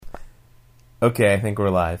Okay, I think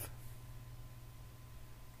we're live.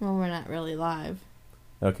 Well, we're not really live.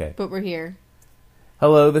 Okay. But we're here.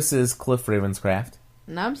 Hello, this is Cliff Ravenscraft.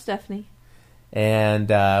 And I'm Stephanie. And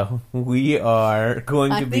we are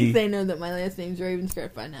going to be... I think they know that my last name's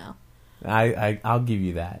Ravenscraft by now. I'll give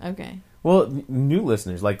you that. Okay. Well, new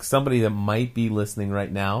listeners, like somebody that might be listening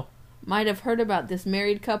right now. Might have heard about this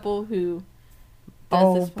married couple who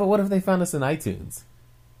does this. But what if they found us in iTunes?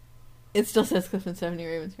 It still says Cliff and Stephanie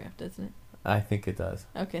Ravenscraft, doesn't it? I think it does.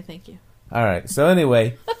 Okay, thank you. All right. So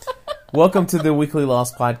anyway, welcome to the Weekly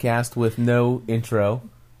Lost podcast with no intro.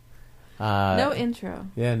 No intro.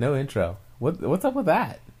 Yeah, no intro. What's up with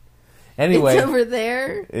that? Anyway, it's over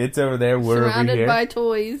there. It's over there. We're surrounded over here. by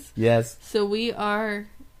toys. Yes. So we are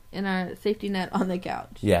in our safety net on the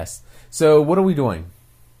couch. Yes. So what are we doing?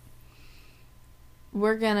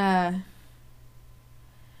 We're gonna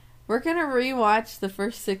rewatch the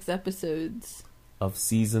first 6 episodes of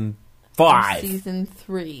season 5. Of season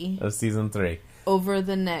 3. Of season 3. Over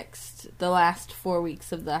the last 4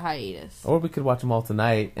 weeks of the hiatus. Or we could watch them all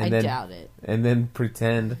tonight. And I doubt it. And then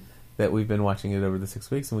pretend that we've been watching it over the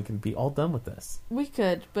 6 weeks and we can be all done with this. We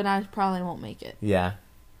could, but I probably won't make it. Yeah.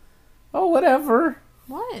 Oh, whatever.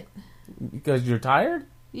 What? Because you're tired?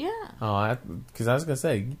 Yeah. Oh, because I was going to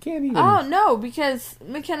say, you can't even... Oh, no, because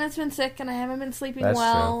McKenna's been sick and I haven't been sleeping That's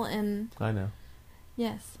well. True. And I know.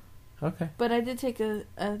 yes. Okay. But I did take a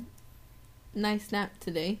nice nap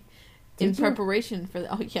today Did you? Preparation for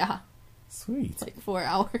the... Oh, yeah. Sweet. Like 4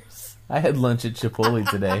 hours. I had lunch at Chipotle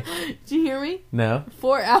today. Did you hear me? No.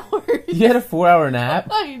 4 hours. You had a 4-hour nap?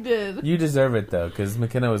 I did. You deserve it, though, because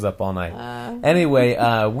McKenna was up all night. Anyway,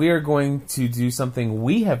 we are going to do something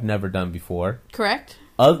we have never done before. Correct.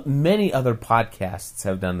 Many other podcasts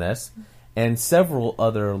have done this, and several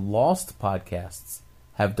other Lost podcasts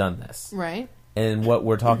have done this. Right. And what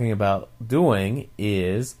we're talking about doing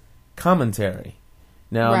is commentary.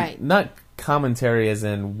 Now, right. Not commentary as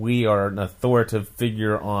in we are an authoritative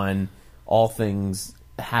figure on all things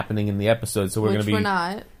happening in the episode, so we're going to be... Which we're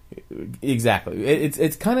not. Exactly.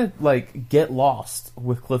 It's kind of like Get Lost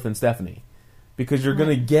with Cliff and Stephanie. Because you're going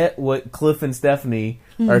to get what Cliff and Stephanie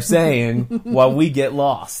are saying while we get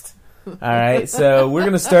lost. All right? So we're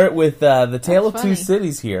going to start with the Tale of Two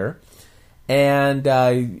Cities here.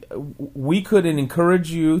 And we could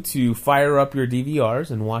encourage you to fire up your DVRs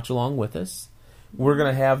and watch along with us. We're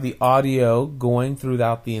going to have the audio going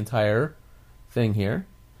throughout the entire thing here.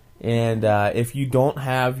 And if you don't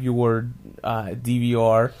have your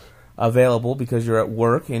DVR available because you're at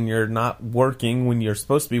work and you're not working when you're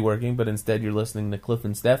supposed to be working, but instead you're listening to Cliff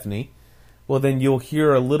and Stephanie, well, then you'll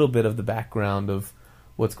hear a little bit of the background of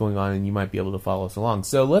what's going on and you might be able to follow us along.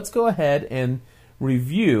 So let's go ahead and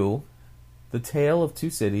review The Tale of Two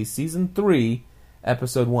Cities, Season 3,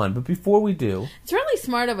 Episode 1. But before we do... It's really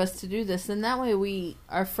smart of us to do this, and that way we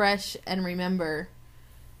are fresh and remember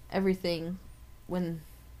everything when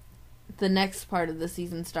the next part of the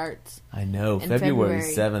season starts. I know. February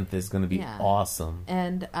 7th is going to be awesome.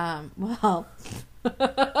 And, well...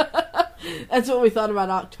 that's what we thought about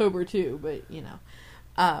October, too, but, you know.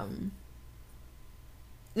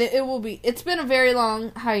 It will be... It's been a very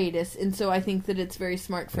long hiatus, and so I think that it's very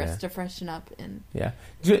smart for us to freshen up. And yeah.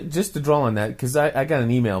 Just to draw on that, because I got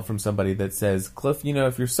an email from somebody that says, Cliff, you know,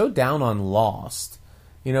 if you're so down on Lost,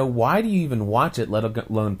 you know, why do you even watch it, let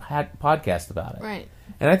alone podcast about it? Right.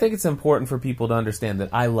 And I think it's important for people to understand that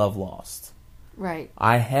I love Lost. Right.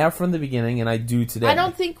 I have from the beginning, and I do today. I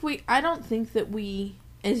don't think that we,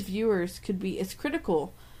 as viewers, could be as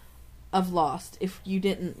critical of Lost if you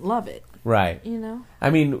didn't love it. Right. You know?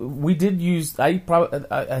 I mean, we did use... I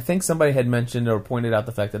think somebody had mentioned or pointed out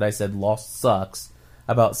the fact that I said Lost sucks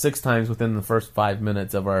about 6 times within the first 5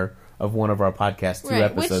 minutes of one of our podcasts 2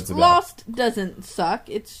 episodes ago. Which Lost doesn't suck.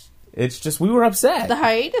 It's just we were upset. The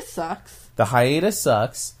hiatus sucks. The hiatus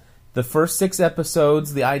sucks. The first 6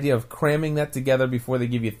 episodes, the idea of cramming that together before they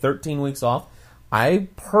give you 13 weeks off, I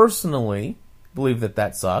personally believe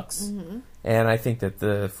that sucks. Mm-hmm. And I think that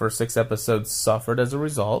the first 6 episodes suffered as a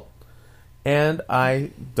result. And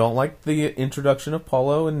I don't like the introduction of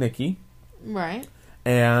Paulo and Nikki. Right.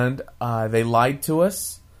 And they lied to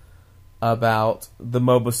us about the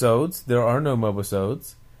mobisodes. There are no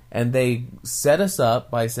mobisodes. And they set us up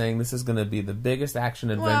by saying this is going to be the biggest action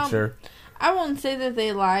adventure. Well, I won't say that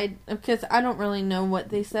they lied, because I don't really know what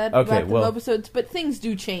they said about the mobisodes, but things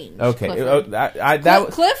do change. Okay.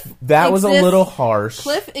 Cliff that was a little harsh.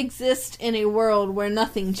 Cliff exists in a world where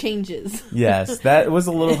nothing changes. Yes, that was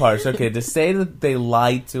a little harsh. Okay, to say that they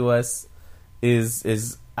lied to us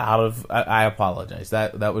is out of... I apologize.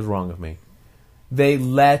 That was wrong of me. They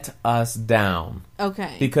let us down.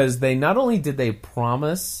 Okay. Because they not only did they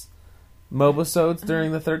promise mobisodes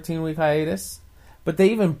during the 13-week hiatus, but they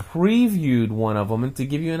even previewed one of them to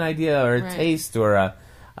give you an idea or a taste or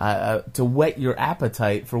to whet your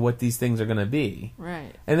appetite for what these things are going to be.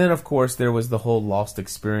 Right. And then, of course, there was the whole Lost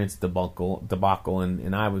Experience debacle,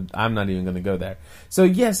 and I'm not even going to go there. So,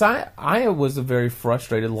 yes, I was a very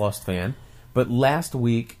frustrated Lost fan, but last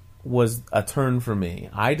week was a turn for me.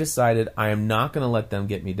 I decided I am not going to let them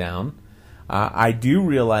get me down. I do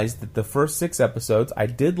realize that the first 6 episodes, I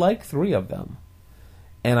did like 3 of them.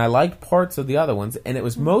 And I liked parts of the other ones, and it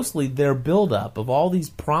was mostly their build-up of all these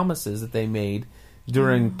promises that they made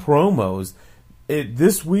during promos.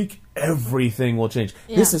 This week, everything will change.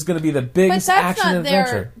 Yeah. This is going to be the biggest action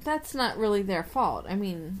adventure. That's not really their fault. I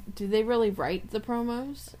mean, do they really write the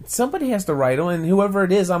promos? Somebody has to write them, and whoever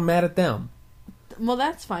it is, I'm mad at them. Well,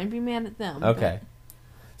 that's fine. Be mad at them. Okay.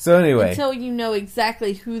 So anyway, until you know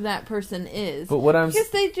exactly who that person is. But what because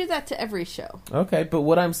they do that to every show. Okay, but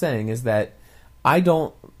what I'm saying is that I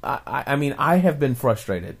mean, I have been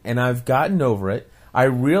frustrated, and I've gotten over it. I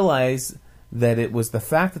realize that it was the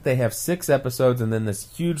fact that they have 6 episodes and then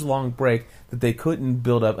this huge long break that they couldn't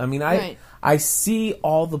build up. I mean, I see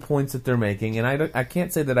all the points that they're making, and I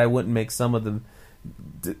can't say that I wouldn't make some of the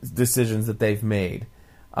decisions that they've made.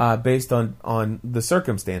 Based on the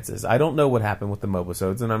circumstances. I don't know what happened with the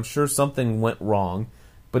mobisodes, and I'm sure something went wrong,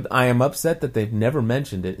 but I am upset that they've never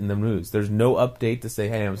mentioned it in the news. There's no update to say,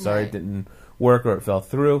 hey, I'm sorry it didn't work or it fell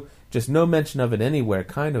through. Just no mention of it anywhere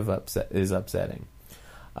kind of is upsetting.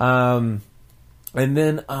 And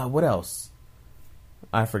then, what else?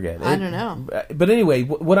 I forget. I don't know. But anyway,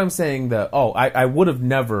 what I'm saying, I would have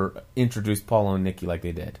never introduced Paulo and Nikki like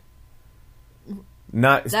they did.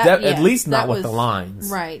 At least not with the lines.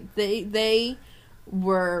 Right. They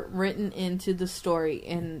were written into the story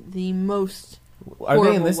in the most Are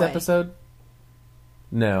they in this episode?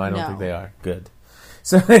 No, I don't think they are. Good.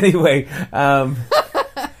 So anyway,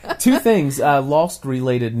 2 things,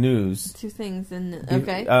 Lost-related news. 2 things.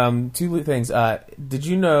 Okay. 2 things. Did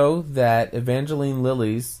you know that Evangeline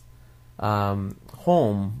Lilly's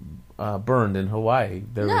home burned in Hawaii?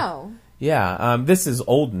 No. Yeah, this is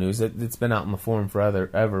old news. It's been out in the forum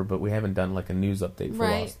forever, but we haven't done like a news update for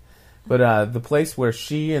Lost. But the place where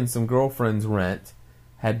she and some girlfriends rent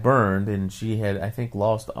had burned, and she had, I think,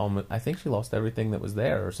 she lost everything that was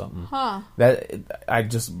there or something. Huh.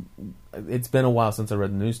 It's been a while since I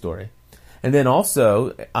read the news story. And then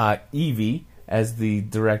also, Evie, as the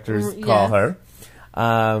directors call her,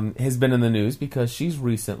 has been in the news because she's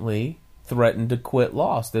recently threatened to quit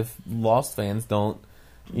Lost if Lost fans don't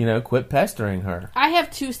quit pestering her. I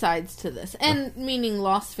have 2 sides to this, and meaning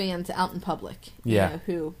Lost fans out in public.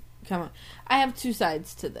 Who come on. I have 2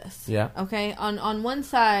 sides to this. Yeah. Okay? On one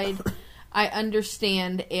side, I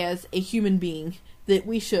understand as a human being that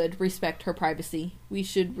we should respect her privacy. We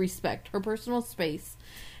should respect her personal space.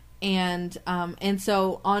 And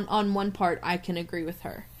so on one part, I can agree with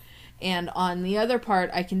her. And on the other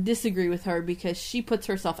part, I can disagree with her because she puts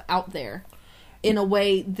herself out there in a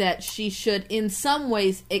way that she should, in some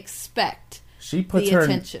ways, expect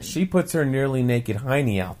attention. She puts her nearly naked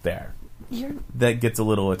hiney out there. That gets a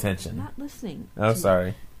little attention. Not listening. Oh,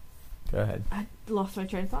 sorry. Go ahead. I lost my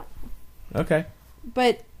train of thought. Okay.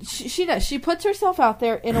 But she does. She puts herself out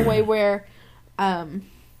there in a way where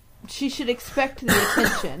she should expect the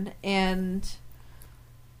attention. And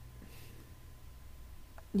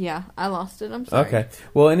yeah, I lost it. I'm sorry. Okay.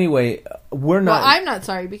 Well, anyway, we're not... Well, I'm not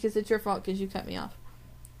sorry because it's your fault because you cut me off.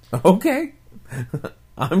 Okay.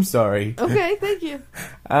 I'm sorry. Okay, thank you.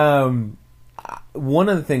 One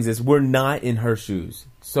of the things is we're not in her shoes.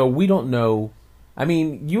 So we don't know... I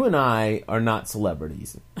mean, you and I are not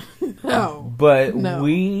celebrities. No. But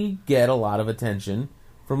we get a lot of attention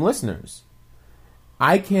from listeners.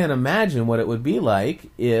 I can't imagine what it would be like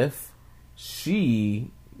if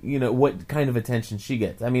she... what kind of attention she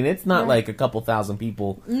gets. I mean, it's not like a couple thousand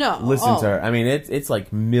people listen to her. I mean, it's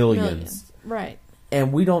like millions. Right.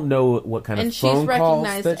 And we don't know what kind of phone calls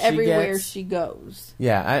that she gets. And she's recognized everywhere she goes.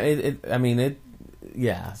 Yeah,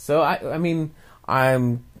 yeah. So, I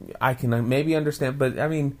can maybe understand, but, I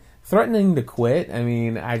mean, threatening to quit,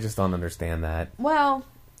 I just don't understand that. Well...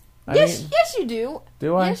 Yes, you do.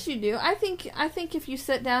 Do I? Yes, you do. I think if you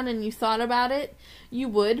sit down and you thought about it, you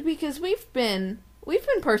would, because we've been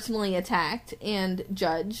personally attacked and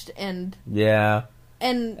judged and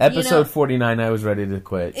episode 49 I was ready to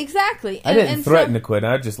quit. Exactly. I didn't threaten to quit.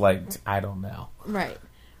 I just I don't know. Right.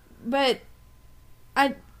 But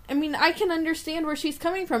I can understand where she's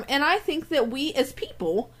coming from, and I think that we as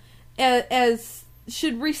people as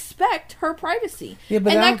should respect her privacy. Yeah,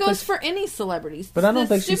 but that goes for any celebrities. But I don't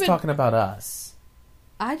think she's talking about us.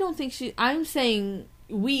 I don't think I'm saying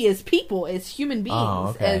we as people, as human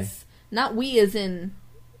beings, as not we as in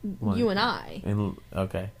you and I.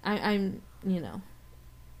 I'm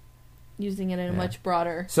using it in a much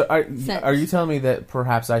broader So sense. Are you telling me that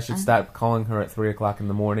perhaps I should stop calling her at 3:00 in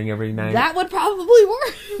the morning every night? That would probably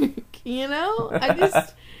work. I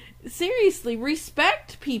just seriously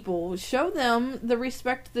respect people. Show them the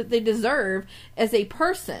respect that they deserve as a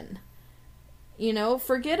person.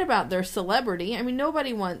 Forget about their celebrity. I mean,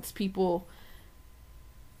 nobody wants people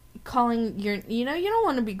calling your... you don't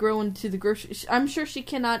want to be going to the grocery... I'm sure she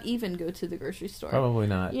cannot even go to the grocery store. Probably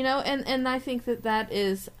not. And I think that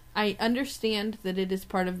is... I understand that it is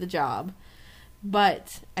part of the job,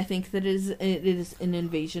 but I think that it is an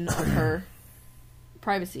invasion of her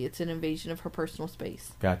privacy. It's an invasion of her personal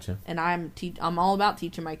space. Gotcha. And I'm all about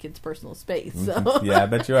teaching my kids personal space. So. Yeah, I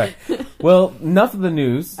bet you're right. Well, enough of the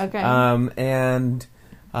news. Okay. And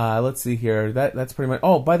let's see here. That's pretty much...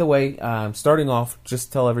 Oh, by the way, starting off,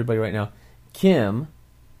 just tell everybody right now, Kim,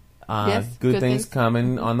 yes, Good Things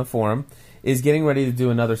Coming on the forum, is getting ready to do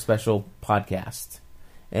another special podcast.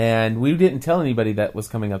 And we didn't tell anybody that was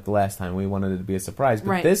coming up the last time. We wanted it to be a surprise.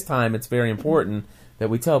 But this time, it's very important that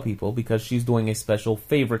we tell people because she's doing a special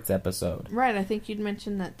favorites episode. Right. I think you'd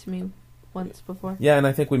mentioned that to me once before. Yeah, and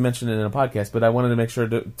I think we mentioned it in a podcast, but I wanted to make sure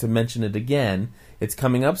to mention it again. It's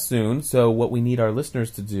coming up soon, so what we need our listeners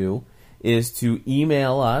to do is to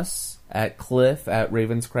email us at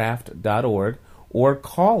cliff@ravenscraft.org or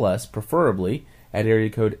call us, preferably, at area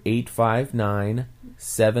code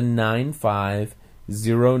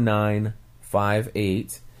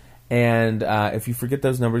 859-795-0958. And if you forget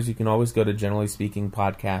those numbers, you can always go to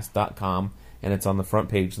generallyspeakingpodcast.com, and it's on the front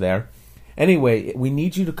page there. Anyway, we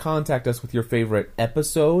need you to contact us with your favorite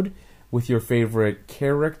episode, with your favorite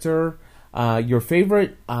character, your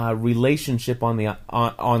favorite relationship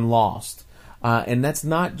on Lost. And that's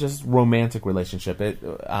not just romantic relationship.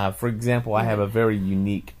 For example, I have a very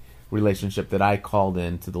unique relationship that I called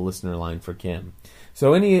in to the listener line for Kim.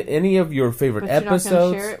 So any of your favorite episodes... But you're not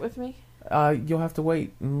going to share it with me? You'll have to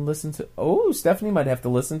wait and listen to... Oh, Stephanie might have to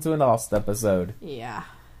listen to an Lost episode. Yeah.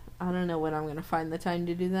 I don't know when I'm going to find the time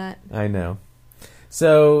to do that. I know.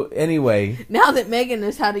 So, anyway... Now that Megan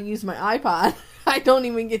knows how to use my iPod, I don't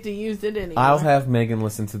even get to use it anymore. I'll have Megan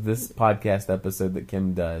listen to this podcast episode that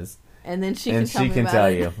Kim does. And then she can tell me about tell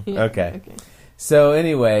it. you. Yeah, okay. So,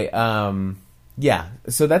 anyway... yeah,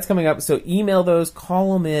 so that's coming up. So email those,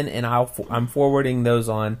 call them in, and I'm forwarding those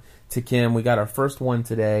on to Kim. We got our first one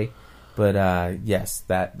today, but yes,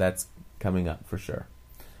 that's coming up for sure.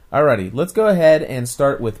 Alrighty, let's go ahead and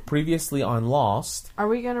start with Previously on Lost. Are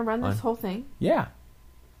we going to run this whole thing? Yeah.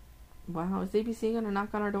 Wow, is ABC going to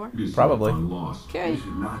knock on our door? Probably. Okay. This is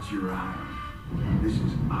not your island. This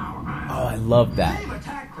is our island. Oh, I love that. They've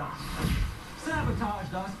attacked us,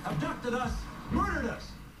 sabotaged us, abducted us, murdered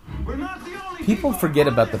us. We're not the only People forget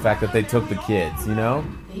about the fact that they took the kids, you know?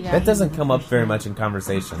 Yeah. That doesn't come up very much in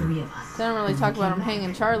conversation. They don't really talk about them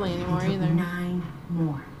hanging Charlie anymore either. 9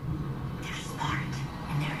 more. They're smart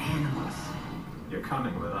and they're animals. You're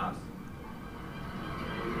coming with us.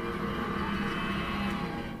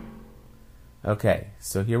 Okay,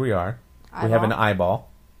 so here we are. We have an eyeball.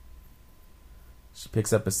 She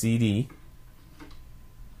picks up a CD.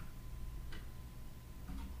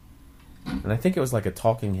 And I think it was like a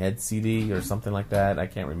Talking Head CD or something like that. I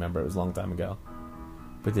can't remember. It was a long time ago.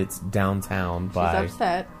 But it's Downtown by... She's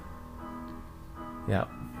upset. Yeah.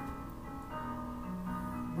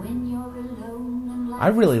 When you're alone and I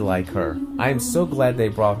really like her. I am so glad they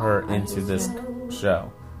brought her into this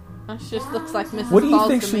show. She just looks like Mrs. What do you Claus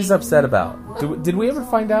think to she's me. upset about? Did we ever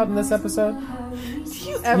find out in this episode? Do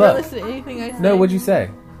you ever Look. listen to anything I say? No, what'd you say?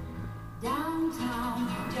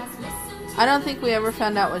 I don't think we ever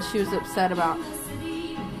found out what she was upset about.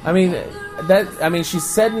 I mean, she's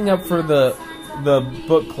setting up for the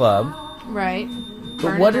book club. Right. But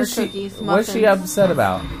Burning what her is she? cookies, What's she muffins. upset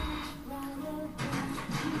about?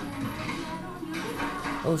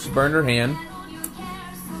 Oh, she burned her hand.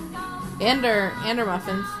 And her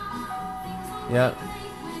muffins. Yeah.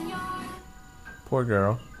 Poor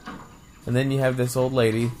girl. And then you have this old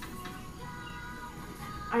lady.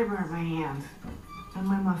 I burnt my hand and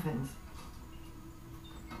my muffins.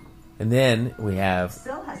 And then we have...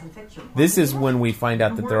 Still hasn't fixed your This is when we find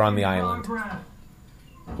out that they're on the island.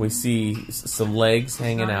 We see some legs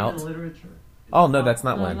hanging out. Oh, no, that's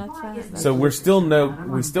not No, one. that's not. So we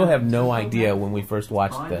still have no idea when we first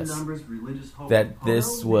watched this that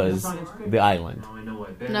this was the island.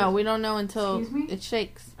 No, we don't know until Excuse me? it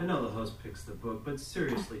shakes. I know the host picks the book, but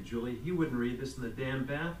seriously, Julie, he wouldn't read this in the damn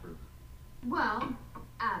bathroom. Well,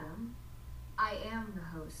 Adam, I am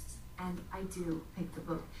the host, and I do pick the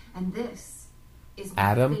book. And this is my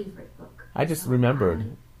Adam? favorite book. I just So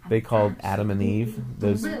remembered. I They am called Adam and Eve,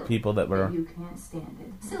 those thrilled people that were... that you can't stand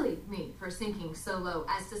it. Silly of me for sinking so low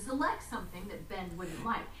as to select something that Ben wouldn't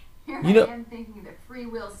like. Here You know- I am thinking that free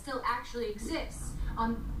will still actually exists.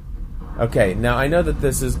 Okay, now I know that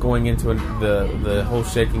this is going into the whole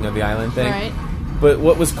shaking of the island thing. Right. But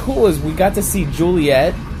what was cool is we got to see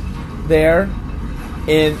Juliet there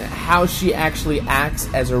and how she actually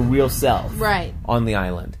acts as her real self Right. on the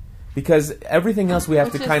island. Because everything else we have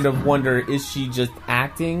Which to is- kind of wonder, is she just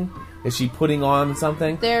acting? Is she putting on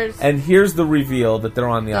something? There's- And here's the reveal that they're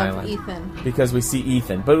on the Of island. Ethan. Because we see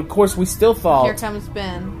Ethan. But of course we still Here thought comes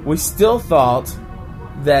Ben.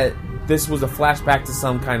 that this was a flashback to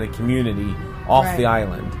some kind of community off Right. the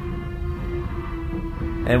island.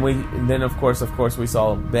 And then of course we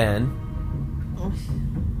saw Ben.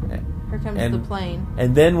 Here comes And- the plane.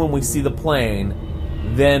 And then when we see the plane,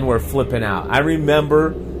 then we're flipping out. I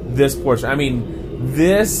remember this portion. I mean,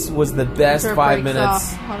 this was the best Sure 5 breaks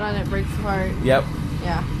minutes. off. Hold on, it breaks apart. Yep,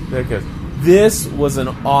 Yeah. there it goes. This was an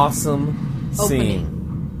awesome scene. Opening.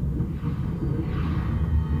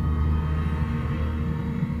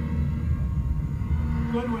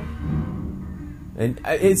 Goodwin. And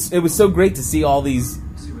it was so great to see all these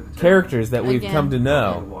characters that we've Again. come to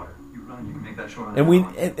know. You run, you can make that short on And the we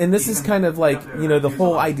hour. and this is kind of like, you know, the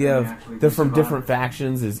whole idea of they're from different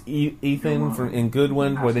factions. Is Ethan from in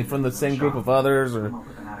Goodwin, were they from the same group of others, or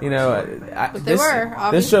you know? But they were, This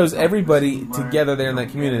obviously. shows everybody together there in that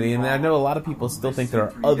community, and I know a lot of people still think there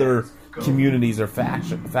are other communities or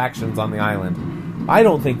factions on the island. I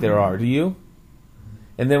don't think there are. Do you?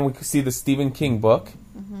 And then we see the Stephen King book,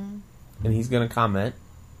 and he's going to comment.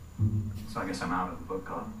 So I guess I'm out of the book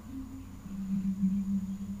club.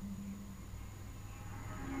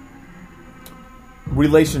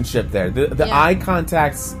 Relationship there. The Yeah. eye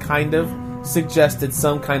contacts kind of suggested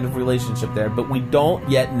some kind of relationship there, but we don't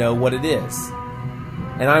yet know what it is.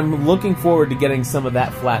 And I'm looking forward to getting some of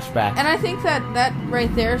that flashback. And I think that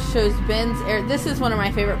right there shows Ben's air. This is one of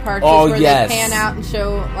my favorite parts. Oh, is where yes. they pan out and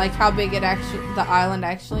show like how big the island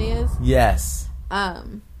actually is. Yes.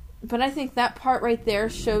 But I think that part right there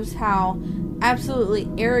shows how absolutely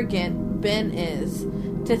arrogant Ben is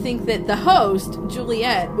to think that the host,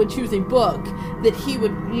 Juliet, would choose a book that he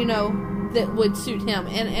would, you know, that would suit him.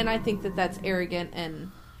 And I think that that's arrogant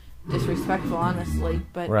and disrespectful, honestly.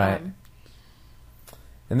 But Right.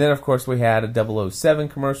 And then, of course, we had a 007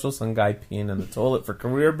 commercial, some guy peeing in the toilet for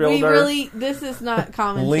Career Builder. this is not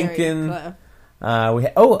commentary. Lincoln. so. We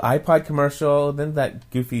had, iPod commercial, then that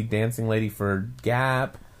goofy dancing lady for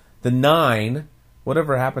Gap. The 9,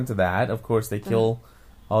 whatever happened to that? Of course, they kill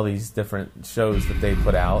all these different shows that they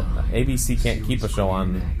put out. ABC can't keep a show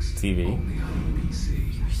on TV.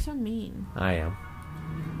 You're so mean. I am.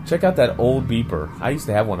 Check out that old beeper. I used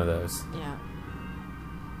to have one of those. Yeah.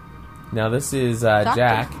 Now this is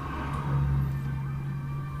Jack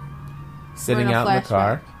sitting We're in a out in the flashback.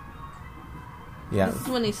 car. Yeah. This is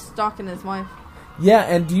when he's stalking his wife. Yeah,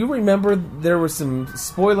 and do you remember there was some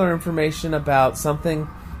spoiler information about something?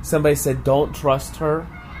 Somebody said, "Don't trust her."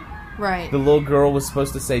 Right. The little girl was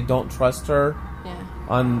supposed to say, "Don't trust her."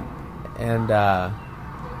 Yeah.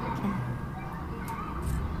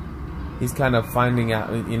 He's kind of finding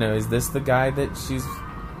out. You know, is this the guy that she's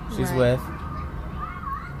Right. with?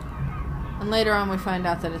 And later on we find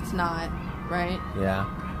out that it's not, right? Yeah.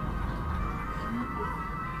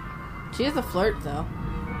 She is a flirt, though.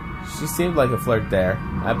 She seemed like a flirt there,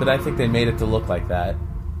 but I think they made it to look like that.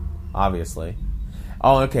 Obviously.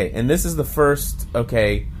 Oh, okay. And this is the first.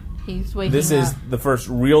 Okay. He's waking This up. is the first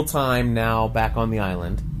real time now back on the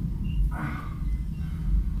island.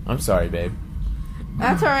 I'm sorry, babe.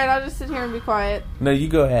 That's alright, I'll just sit here and be quiet. No, you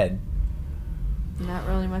go ahead. Not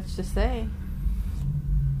really much to say.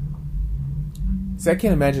 See, I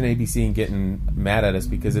can't imagine ABC getting mad at us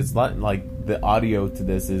because it's not like the audio to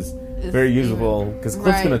this is very usable because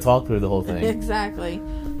Cliff's Right. going to talk through the whole thing. Exactly.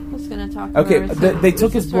 Who's going to talk Okay, about they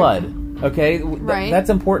took his blood. Okay, Right. That's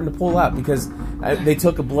important to pull out because they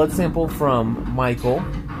took a blood sample from Michael.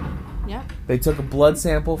 Yep. They took a blood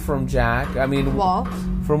sample from Jack. I mean, Walt.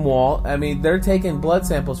 From Walt. I mean, they're taking blood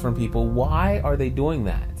samples from people. Why are they doing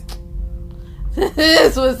that?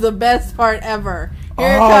 This was the best part ever.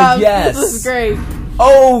 Here it Oh, comes. yes. This is great.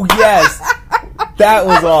 Oh yes, that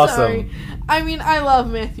was awesome. Sorry. I mean, I love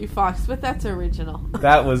Matthew Fox, but that's original.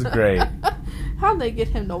 That was great. How'd they get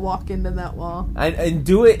him to walk into that wall? And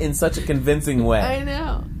do it in such a convincing way. I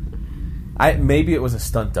know. Maybe it was a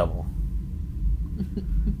stunt double.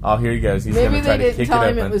 Oh, here he goes. He's Maybe going to try they to didn't kick tell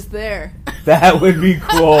it him open. it was there. That would be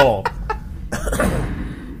cool.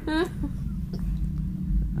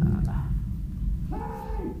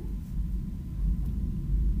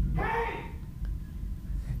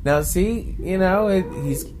 Now, see,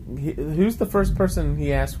 who's the first person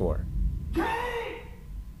he asked for?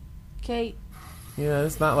 Kate.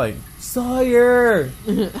 It's not like Sawyer.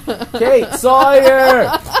 Kate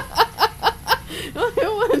Sawyer. It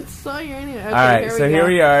wasn't Sawyer anyway. Okay, All right, here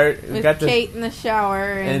we are. We With got Kate in the shower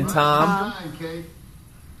and Tom. Shine, Kate.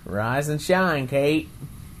 Rise and shine, Kate.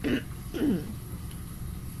 Where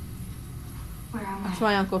am That's I?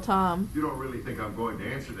 my Uncle Tom. You don't really think I'm going to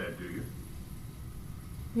answer that, do you?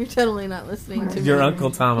 You're totally not listening to me. Your Uncle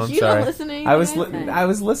Tom. I'm You sorry. don't listen to anything I was I say. I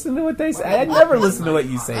was listening to what they say. I never listen to what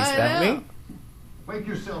you say, I Stephanie. know. Wake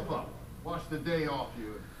yourself up. Wash the day off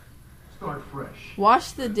you. Start fresh.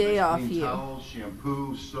 Wash the day off Clean you. Towels,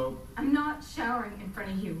 shampoo, soap. I'm not showering in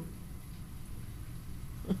front of you.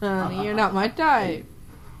 Honey, you're not my type.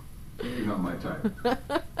 You're not my type.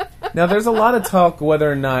 Now, there's a lot of talk whether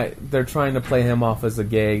or not they're trying to play him off as a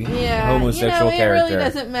gay Yeah, homosexual it character. really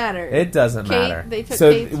doesn't matter. It doesn't Kate, matter. they took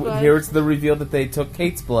so Kate's blood. here's the reveal that they took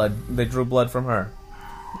Kate's blood. They drew blood from her.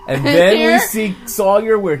 And then we Here- see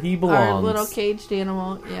Sawyer where he belongs. Our little caged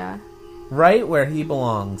animal, yeah. Right where he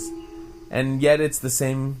belongs. And yet it's the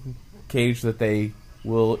same cage that they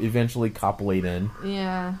will eventually copulate in.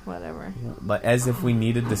 Yeah, whatever. But as if we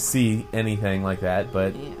needed to see anything like that.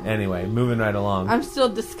 But Yeah. anyway, moving right along. I'm still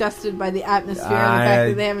disgusted by the atmosphere and the fact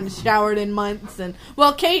that they haven't showered in months. And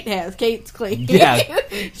well, Kate has. Kate's clean. Yeah,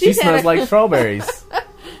 she She's smells had- like strawberries.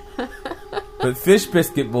 But Fish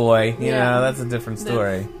Biscuit Boy, you Yeah. know, that's a different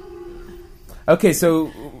story. Okay,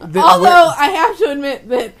 so... Although I have to admit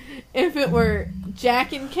that if it were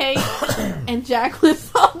Jack and Kate and Jack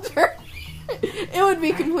was all dirty, it would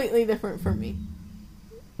be completely different for me.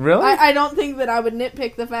 Really? I don't think that I would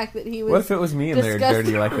nitpick the fact that he was. What if it was me and they're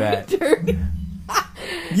dirty like that? Dirty.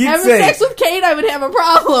 You'd Having say, sex with Kate, I would have a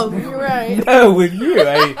problem. You're right. no, with you.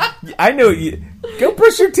 I know you. Go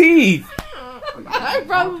brush your teeth. I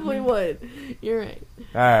probably would. You're right.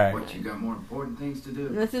 All right. What, you got more important things to do?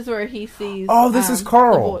 And this is where he sees. Oh, this is the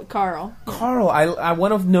Carl. boy- Carl. Carl, I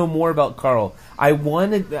want to know more about Carl. I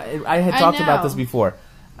had talked about know. this before.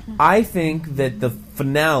 I think that the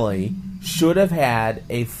finale should have had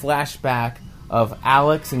a flashback of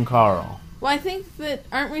Alex and Carl. Well, I think that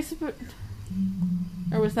aren't we supposed?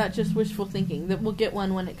 Or was that just wishful thinking that we'll get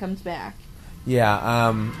one when it comes back?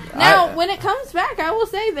 Yeah. Now, when it comes back, I will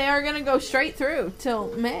say they are going to go straight through till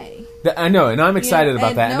May. I know, and I'm excited about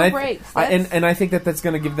and that. no and breaks. and I think that that's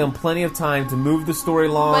going to give them plenty of time to move the story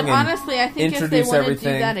along. But and honestly, I think if they introduce want to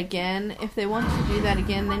everything. do that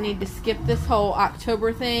again, they need to skip this whole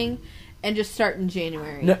October thing and just start in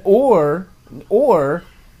January. No, or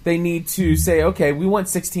they need to say, okay, we want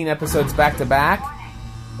 16 episodes back to back,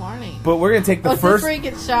 Warning. but we're going to take the Oh, is this first. where he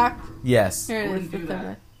gets shocked? Yes. Here it Before is. you do the that.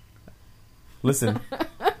 third Listen.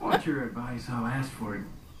 Want your advice? I'll ask for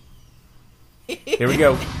it. Here we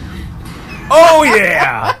go. Oh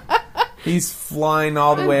yeah! He's flying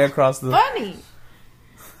all the way across the. Funny.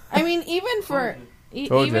 I mean, even for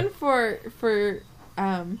Told even ya.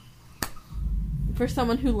 for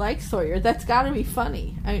someone who likes Sawyer, that's got to be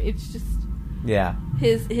funny. I mean, it's just Yeah.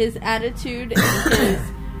 his attitude and his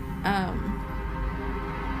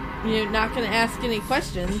not going to ask any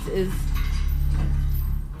questions is.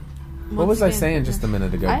 What was I saying just a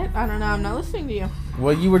minute ago? I don't know. I'm not listening to you.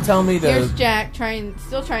 Well, you were telling me Here's to. Jack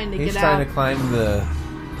still trying to He's get trying out. to climb the.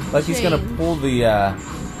 Like he's gonna Chain. pull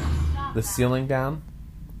the ceiling down.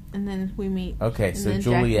 And then we meet. Okay, and so then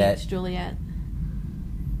Juliet. Jack meets Juliet.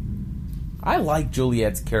 I like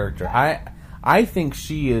Juliet's character. I think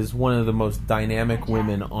she is one of the most dynamic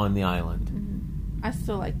women on the island. I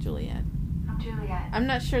still like Juliet. I'm Juliet. I'm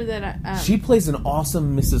not sure that I. She plays an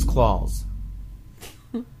awesome Mrs. Claus.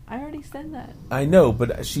 I already said that. I know,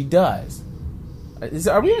 but she does.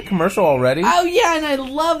 Are we in a commercial already? Oh yeah, and I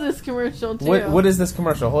love this commercial too. What is this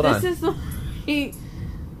commercial? Hold on. This is the.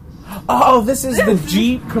 Oh, this is the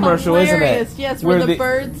Jeep commercial, isn't Hilarious. it? Yes, where the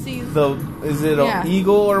bird sees. Is it Yeah. an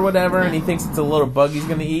eagle or whatever, and he thinks it's a little bug he's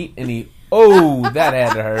going to eat, and that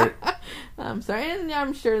had to hurt. I'm sorry, and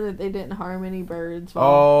I'm sure that they didn't harm any birds. while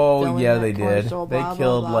Oh, filming yeah, that they did. commercial, They blah,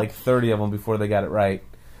 killed blah, blah. like 30 of them before they got it right.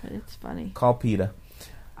 But it's funny. Call PETA.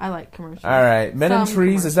 I like commercials. All right, Men in Some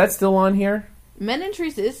Trees, is that still on here? Men in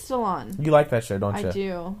Trees is still on. You like that show, don't you? I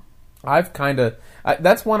do. I've kind of...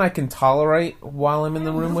 that's one I can tolerate while I'm in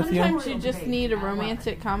the room with you. Sometimes you just need a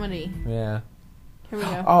romantic comedy. Yeah. Here we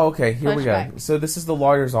go. Oh, okay, here we go. Flashback. So this is the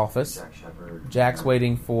lawyer's office. Jack Shepard. Jack's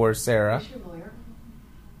waiting for Sarah. Is your lawyer?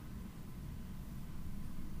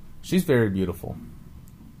 She's very beautiful.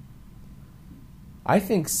 I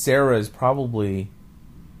think Sarah is probably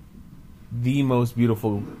the most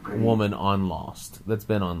beautiful woman on Lost that's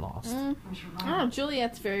been on Lost. Oh,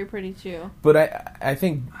 Juliet's very pretty too. But I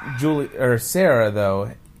think Sarah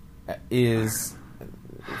though is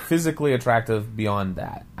physically attractive beyond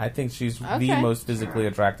that. I think she's the most physically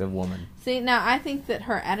attractive woman. See, now I think that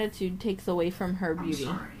her attitude takes away from her beauty.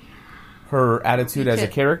 Her attitude as a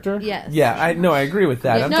character? Yes. Yeah, I agree with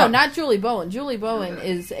that. Not Julie Bowen. Julie Bowen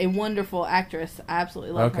is a wonderful actress. I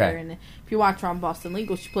absolutely love her. And if you watch her on Boston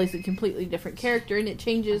Legal, she plays a completely different character, and it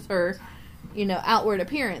changes her, outward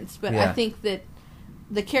appearance. But I think that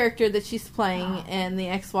the character that she's playing, and the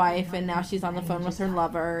ex-wife, and now she's on the phone with her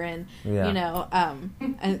lover, and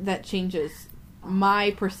and that changes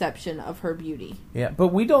my perception of her beauty. Yeah, but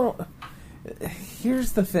we don't.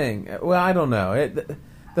 Here's the thing. Well, I don't know.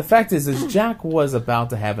 The fact is Jack was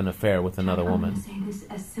about to have an affair with another woman.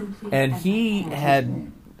 And he had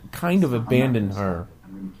kind of abandoned her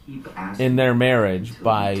in their marriage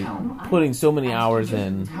by putting so many hours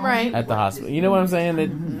in at the hospital. You know what I'm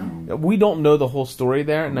saying? We don't know the whole story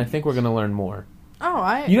there, and I think we're going to learn more.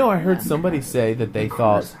 I heard somebody say that they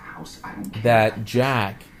thought that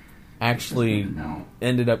Jack actually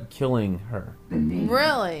ended up killing her.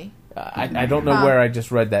 Really? I don't know where I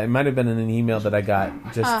just read that. It might have been in an email that I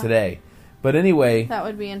got just today. But anyway... That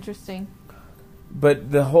would be interesting. But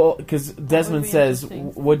the whole... Because Desmond says,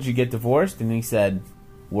 would you get divorced? And he said,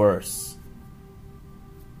 worse.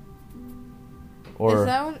 Is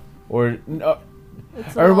that what...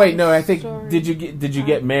 I think, did you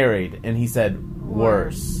get married? And he said,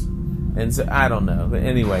 worse. And so, I don't know. But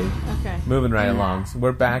anyway, moving right along. So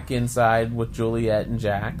we're back inside with Juliet and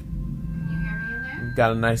Jack.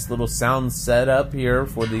 Got a nice little sound set up here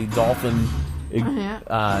for the Dolphin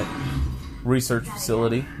research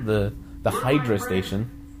facility, the Hydra station.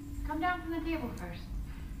 Come down from the table first.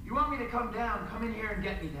 You want me to come down? Come in here and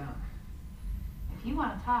get me down. If you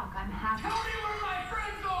want to talk, I'm happy. Tell me where my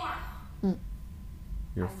friends are!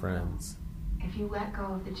 Your friends. If you let go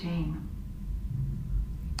of the chain.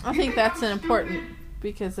 I think that's important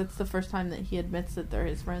because it's the first time that he admits that they're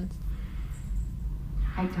his friends.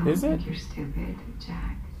 I don't think you're stupid,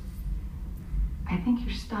 Jack. I think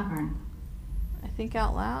you're stubborn. I think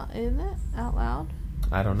out loud, isn't it? Out loud?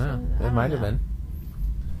 I don't know. It might have been.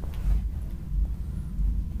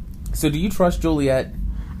 So do you trust Juliet?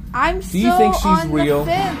 Do you think she's on real?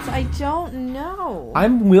 The fence. I don't know.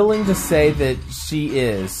 I'm willing to say that she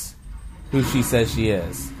is who she says she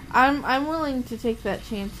is. I'm willing to take that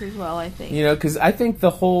chance as well, I think. Because I think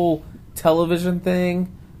the whole television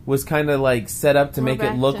thing was kind of like set up to make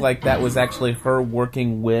it look like that was actually her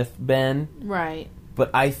working with Ben. Right. But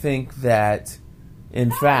I think that, in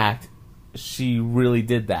fact, she really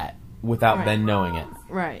did that without Ben knowing it.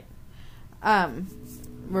 Right.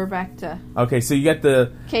 We're back to... Okay, so you got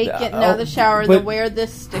the... Kate getting out of the shower, the wear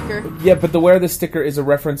this sticker. Yeah, but the wear this sticker is a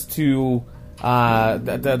reference to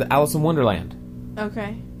the Alice in Wonderland.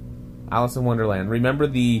 Okay. Alice in Wonderland. Remember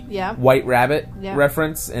the White Rabbit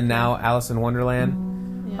reference, and now Alice in Wonderland?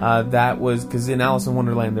 That was because in Alice in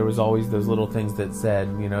Wonderland there was always those little things that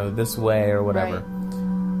said, this way or whatever.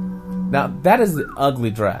 Right. Now that is an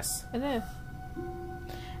ugly dress. It is,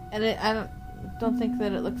 and I don't think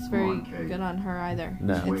that it looks very good on her either.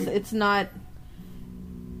 No, it's not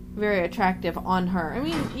very attractive on her. I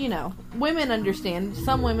mean, women understand.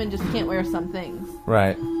 Some women just can't wear some things.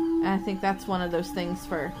 Right. And I think that's one of those things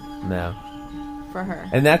for her.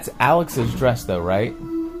 And that's Alex's dress, though, right?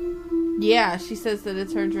 Yeah, she says that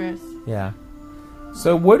it's her dress. Yeah.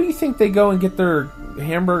 So where do you think they go and get their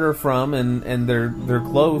hamburger from and their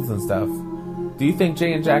clothes and stuff? Do you think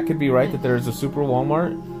Jay and Jack could be right that there's a super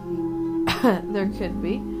Walmart? There could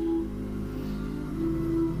be.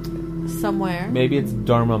 Somewhere. Maybe it's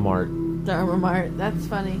Dharma Mart. Dharma Mart. That's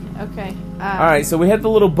funny. Okay. Alright, so we had the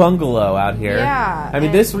little bungalow out here. Yeah. I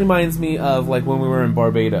mean, this reminds me of like when we were in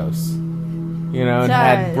Barbados. And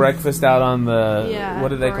had breakfast out on the, what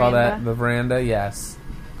do they call that? The veranda? Yes.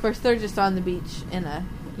 Of course, they're just on the beach in a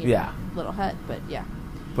little hut, but yeah.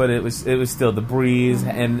 But it was still the breeze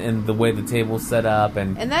and the way the table's set up.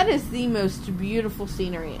 And that is the most beautiful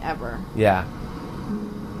scenery ever. Yeah.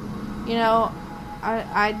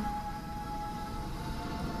 I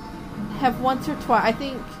have once or twice, I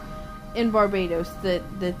think in Barbados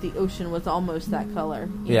that the ocean was almost that color.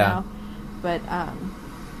 You know? But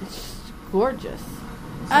it's gorgeous.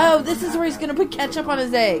 Oh, this is where he's going to put ketchup on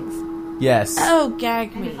his eggs. Yes. Oh,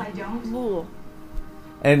 gag me. And if I don't? Ooh.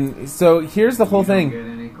 And so here's the whole thing. Get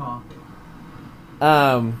any coffee?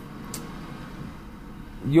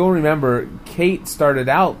 You'll remember Kate started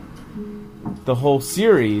out the whole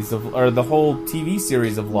series or the whole TV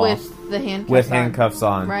series of Lost with handcuffs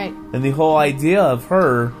on. Right. And the whole idea of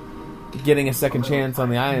her getting a second chance on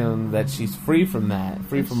the island, that she's free from that,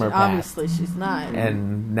 free from her past. Obviously, she's not.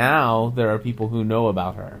 And now there are people who know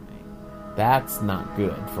about her. That's not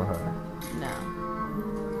good for her. No.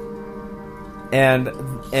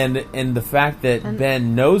 And the fact that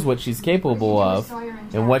Ben knows what she's capable of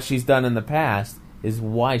and what she's done in the past is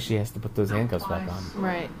why she has to put those handcuffs back on.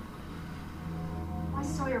 Right. Why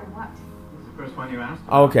Sawyer what? The first one you asked?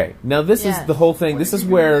 Okay, now this is the whole thing. This is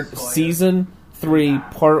where season 3,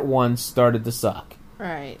 part 1 started to suck.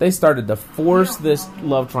 Right. They started to force this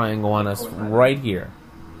love triangle on us right here.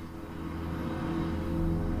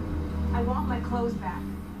 I want my clothes back.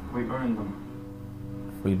 We burned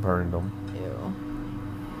them. We burned them. Ew.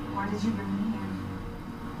 Why did you bring me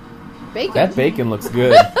Bacon. That bacon looks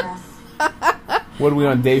good. here? What are we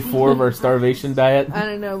on, day 4 of our starvation diet? I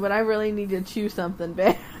don't know, but I really need to chew something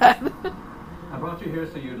bad. I brought you here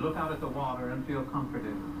so you'd look out at the water and feel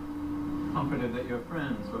comforted. Comforted that your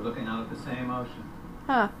friends were looking out at the same ocean.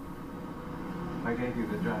 Huh. I gave you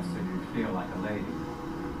the dress so you'd feel like a lady.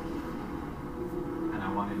 And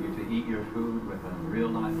I wanted you to eat your food with a real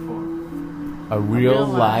live fork. A real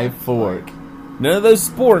live fork. None of those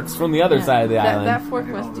sporks from the other Yeah, side of the island. That fork I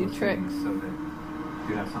did must all do those tricks. things so that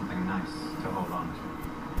you'd have something nice to hold on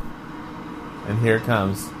to. And here it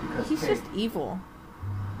comes. Because He's Kate, just evil.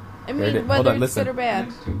 I There it mean, is. whether Hold on, it's listen. good or the bad.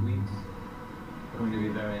 next 2 weeks are going to be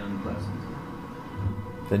very unpleasant.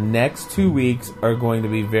 The next 2 weeks are going to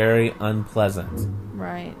be very unpleasant.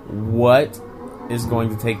 Right. What is going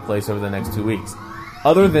to take place over the next 2 weeks?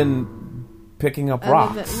 Other than picking up Other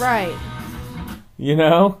rocks. than- right. You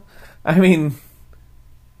know? I mean,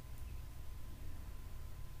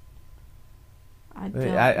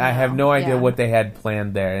 I have no idea what they had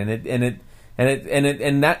planned there, and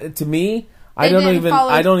that to me, I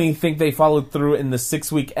don't even think they followed through in the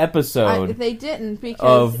 6-week episode They didn't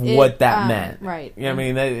because of what that meant. Right. Yeah, I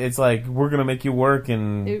mean, it's like we're gonna make you work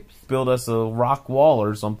and Oops. build us a rock wall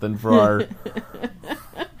or something for our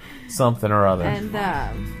something or other. And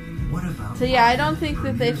What about so yeah, I don't think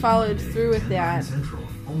that they followed through with that Central?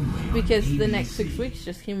 Only because on the next ABC. 6 weeks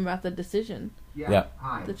just came about the decision, Yeah.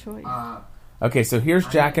 Hi. the choice. Okay, so here's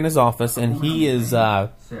Jack in his office, and he is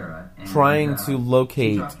Sarah, and, trying to she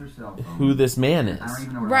locate dropped her cell phone. who this man I don't is.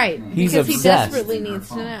 even know her Right, last name. He's because he obsessed. desperately Her needs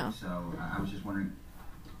to phone, know. So I was just wondering.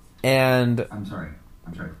 And I'm sorry.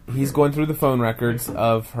 he's going through the phone records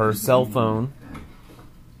of her cell phone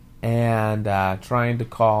and trying to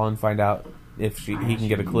call and find out if he can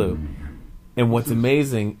get a clue. And what's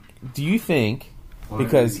amazing, do you think,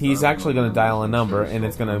 because he's actually going to dial a number and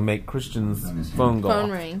it's going to make Christian's phone go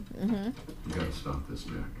Phone off. ring. Mm-hmm. You gotta stop this,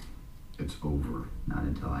 Jack. It's over. Not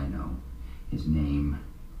until I know his name,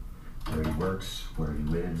 where he works, where he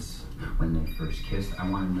lives, when they first kissed. I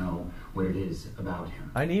want to know what it is about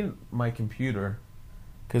him. I need my computer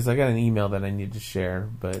because I got an email that I need to share,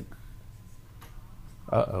 but...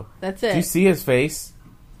 Uh-oh. That's Do you it. see his face?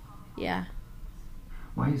 Yeah.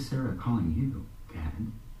 Why is Sarah calling you, Dad?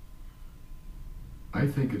 I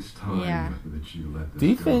think it's time Yeah. that you let this Do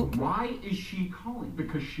you go. think- Why is she calling?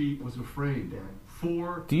 Because she was afraid, Dad.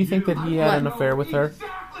 For Do you think that he had an affair with her?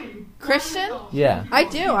 Exactly. Christian? Yeah. I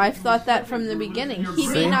do. I've thought that from the beginning. He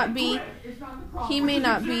may not be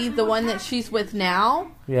the one that she's with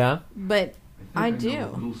now, Yeah? but I know do.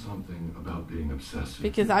 a little something about being obsessive.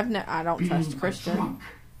 Because I don't Being trust a Christian. drunk.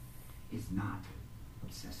 Is not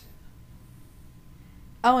obsessive.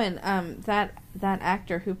 Oh, and that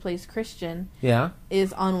actor who plays Christian Yeah?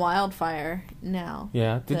 is on Wildfire now.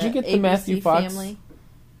 Yeah. Did The you get the ABC Matthew Fox? Family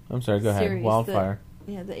I'm sorry, go ahead. series, Wildfire.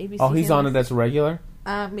 the ABC. Oh, he's on Family. it as a regular?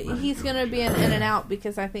 He's going to be in and out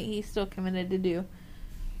because I think he's still committed to do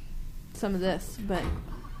some of this, but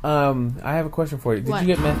I have a question for you. Did What? you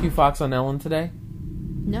get Matthew Fox on Ellen today?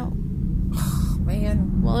 no.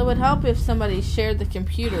 Man. Well, it would help if somebody shared the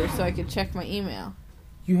computer so I could check my email.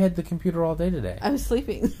 You had the computer all day today. I was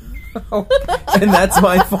sleeping. And that's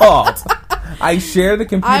my fault. I share the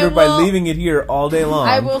computer by will- leaving it here all day long.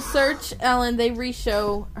 I will search Ellen. They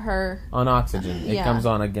re-show her. On Oxygen. It Yeah. comes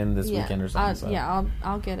on again this Yeah, weekend or something. So. yeah,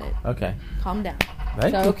 I'll get it. Okay. Calm down.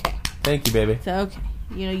 Thank It's you. okay. Thank you, baby. It's okay.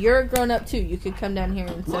 You know, you're a grown up too. You could come down here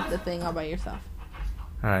and set the thing all by yourself.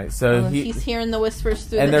 All right. So Unless he's hearing the whispers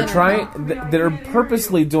through and the they're trying. intercom. They're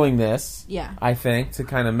purposely doing this. Yeah. I think to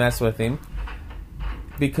kind of mess with him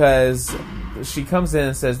because she comes in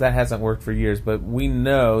and says that hasn't worked for years, but we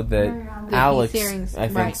know that That Alex, he's hearing- I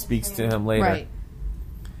think, right. speaks to him later. Right.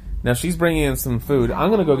 Now she's bringing in some food.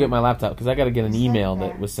 I'm gonna go get my laptop because I got to get an email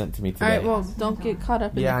that was sent to me All today. right. Well, don't get caught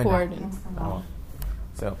up in Yeah, I the know. cord. And, Oh.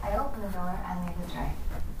 So I open the door and leave the tray.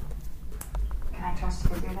 Can I trust you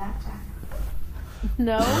to do that, Jack?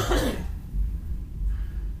 no.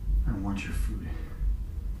 I want your food.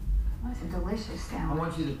 Well, it's a delicious I sandwich.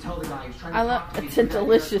 want you to tell the guy who's trying I to love talk to me it's a through that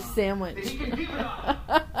delicious intercom sandwich. that he can keep it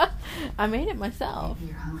up. I made it myself.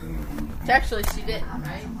 Maybe you're hungrier than you think. Actually, she didn't, Mom right?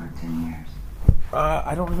 hasn't worked in years.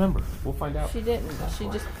 I don't remember. We'll find out. She didn't. She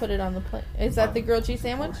just put it on the plate. Is that the grilled cheese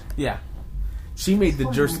sandwich? Yeah. She made the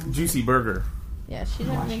juicy burger. Yeah, she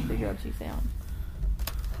didn't make the grilled cheese sandwich.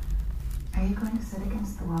 Are you going to sit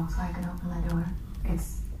against the wall so I can open the door?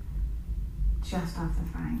 It's just off the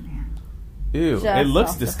frying pan. Ew. Just It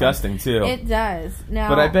looks off the disgusting, too. It does. Now,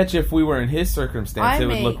 But I bet you if we were in his circumstance, I it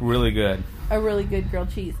would make- look really good. a really good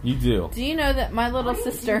grilled cheese. You do. Do you know that my little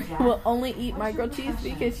sister will only eat my grilled cheese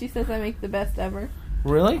because she says I make the best ever?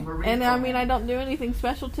 Really? And I mean, I don't do anything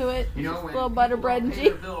special to it. You know, Just a when little butter, people bread, don't and pay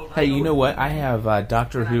their cheese. bills, Hey, you know what? I have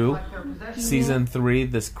Doctor Who possessions. Season 3,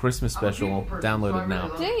 this Christmas special, downloaded now.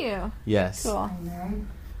 Do you? Yes. Cool. Are you married?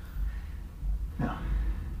 No.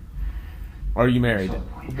 Are you married?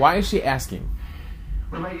 Why is she asking?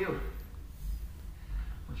 What about you?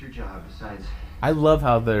 What's your job besides? I love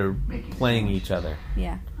how they're Making playing sandwiches. each other.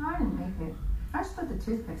 Yeah. I didn't make it. I just put the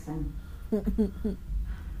toothpicks in.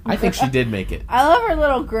 I think she did make it. I love her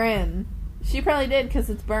little grin. She probably did because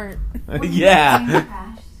it's burnt. When you Yeah.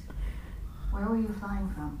 crashed, where were you flying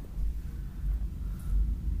from?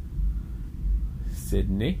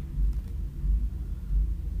 Sydney.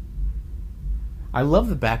 I love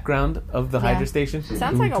the background of the Yeah. hydro station.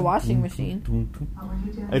 Sounds like a washing machine. What were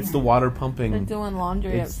you doing? It's the there? water They're pumping. doing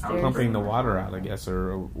laundry It's upstairs. pumping the water out, I guess,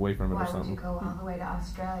 or away from it Why or would you something. go all the way to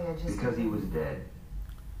Australia just Because he was dead.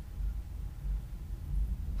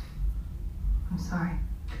 I'm sorry.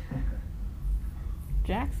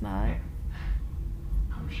 Jack's not.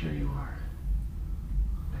 I'm sure you are.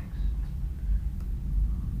 Thanks.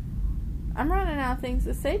 I'm running out of things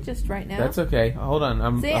to say just right now. That's okay. Hold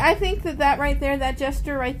on. See, I think that right there, that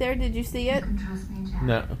gesture right there, did you see You it? can trust me, Jack.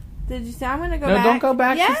 no. Did you see? I'm going to go No, back. don't go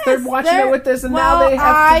back, 'cause Yes, they're watching there- it with us, and well, now they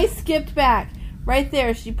have to- I skipped back. Right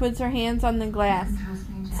there, she puts her hands on the glass. You can trust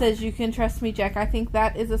me, Jack. Says, "You can trust me, Jack." I think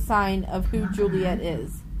that is a sign of who Juliet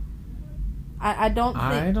is. I don't think...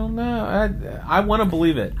 I don't know. I want to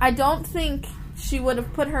believe it. I don't think she would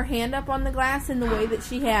have put her hand up on the glass in the way that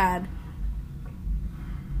she had.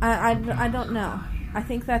 I don't know. I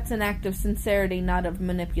think that's an act of sincerity, not of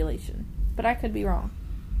manipulation. But I could be wrong.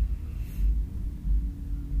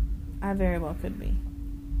 I very well could be.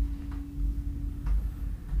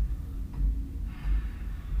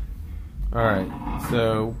 All right.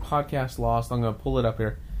 So, podcast lost. I'm going to pull it up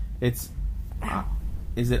here. It's...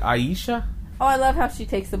 is it Aisha? Oh, I love how she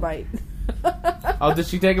takes a bite. Oh, did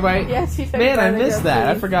she take a bite? Yeah, she took a Man, bite I of missed grilled that.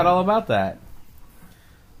 I cheese. forgot all about that.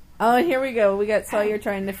 Oh, and here we go. We got Sawyer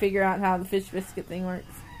trying to figure out how the fish biscuit thing works.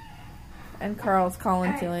 And Carl's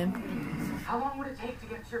calling to him. How long would it take to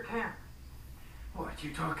get to your camp? What,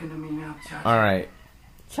 you talking to me now, Chuck? All right.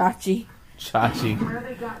 Chachi. Chachi. Where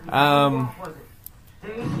they got you? How long was it?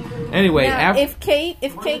 Anyway, Now, after... if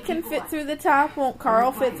Kate can fit through the top, won't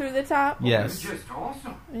Carl fit through the top? Yes. Just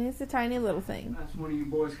awesome. I mean, it's a tiny little thing. That's one of you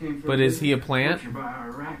boys came for. But is he a plant? Tortured by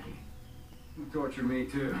Iraqi. You tortured me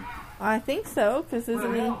too. I think so, because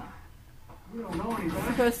isn't he We don't know any better.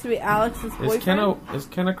 supposed to be Alex's boyfriend? Is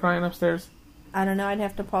Kenna crying upstairs? I don't know. I'd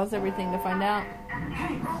have to pause everything to find out.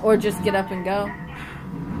 Or just get up and go.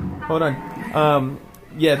 Hold on.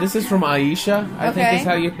 Yeah, this is from Aisha. I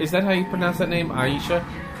think is that how you pronounce that name? Aisha?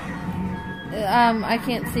 I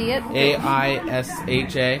can't see it.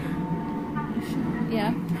 Aisha.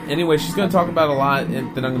 Yeah. Anyway, she's going to talk about a lot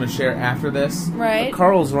that I'm going to share after this. Right.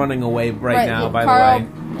 Carl's running away right now, by Carl, the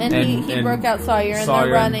way. And he broke out Sawyer, and Sawyer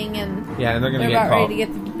they're running, and yeah, and they're going to they're get about caught. ready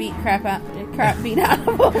to get the crap beat out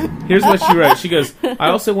of them. Here's what she wrote. She goes, I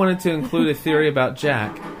also wanted to include a theory about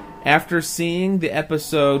Jack. After seeing the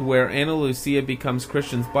episode where Ana Lucia becomes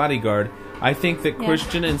Christian's bodyguard, I think that Yeah.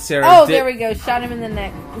 Christian and Sarah Oh, did... there we go. Shot him in the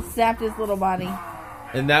neck. Zapped his little body.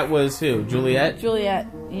 And that was who? Juliet? Juliet.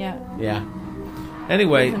 Yeah. Yeah.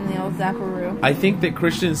 Anyway, In the old Zapparoo. I think that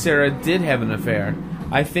Christian and Sarah did have an affair.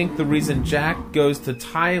 I think the reason Jack goes to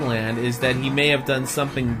Thailand is that he may have done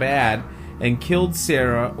something bad and killed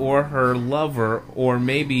Sarah or her lover or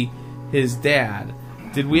maybe his dad.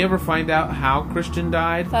 Did we ever find out how Christian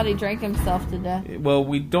died? Thought he drank himself to death. Well,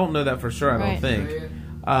 we don't know that for sure, I don't Right. think.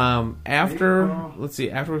 Let's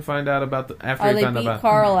see, after we find out about the... After Oh, we they found out beat about...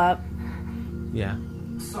 Carl up. Yeah.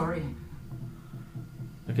 Sorry.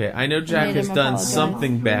 Okay, I know Jack made has him done apologize.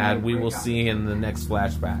 something bad. We will see in the next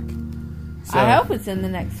flashback. So, I hope it's in the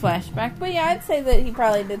next flashback. But yeah, I'd say that he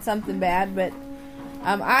probably did something bad. But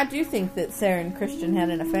I do think that Sarah and Christian had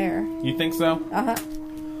an affair. You think so? Uh-huh.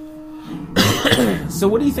 So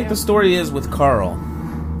what do you think the story is with Carl?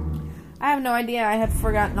 I have no idea. I had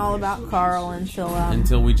forgotten all about Carl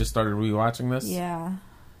until we just started rewatching this. Yeah.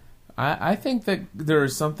 I think that there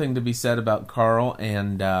is something to be said about Carl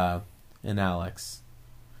and Alex.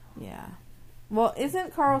 Yeah. Well,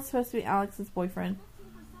 isn't Carl supposed to be Alex's boyfriend?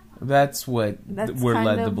 That's what we're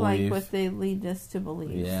led to believe. Like what they lead us to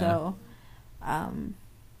believe. Yeah. So,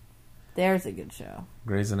 there's a good show.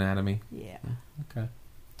 Grey's Anatomy. Yeah. Okay.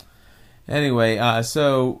 Anyway,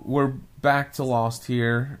 so we're back to Lost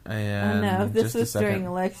here, and I know this was second. during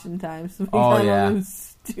election time, so we Oh yeah,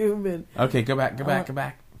 stupid. Okay, go back.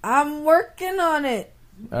 I'm working on it.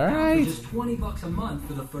 All right. Just $20 a month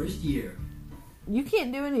for the first year. You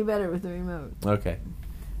can't do any better with the remote. Okay.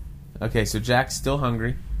 So Jack's still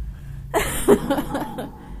hungry.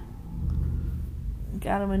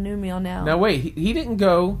 Got him a new meal now. Now wait, he didn't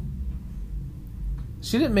go.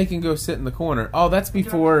 She didn't make him go sit in the corner. Oh, that's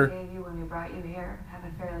before.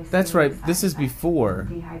 That's right. This is before.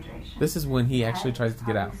 This is when he actually tries to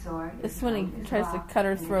get out. This is when he tries to cut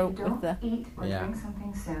her throat with the eat or drink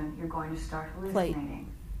something soon, you're going to start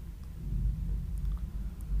hallucinating.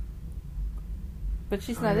 But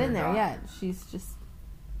she's not in there yet. She's just.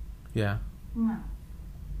 Yeah. No.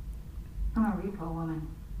 I'm a repo woman.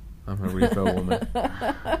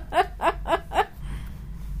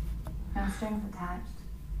 No strings attached.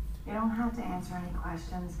 You don't have to answer any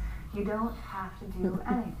questions. You don't have to do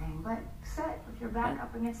anything but sit with your back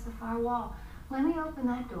up against the far wall. Let me open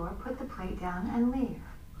that door, put the plate down, and leave.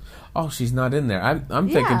 Oh, she's not in there. I'm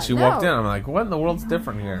thinking she walked in. I'm like, what in the world's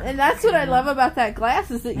different here? And that's what I love about that glass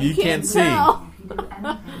is that you can't see. Tell. If you do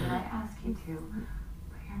anything that I ask you to,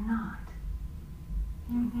 but you're not.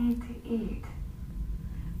 You need to eat.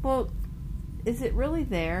 Well, is it really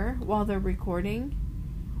there while they're recording?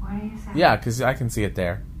 What do you say? Yeah, because I can see it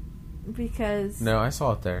there. Because no, I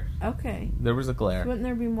saw it there. Okay. There was a glare. Wouldn't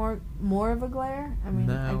there be more of a glare? I mean,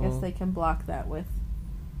 No. I guess they can block that with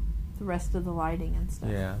the rest of the lighting and stuff.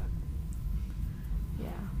 Yeah. Yeah.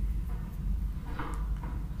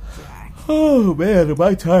 Jack. Oh man, am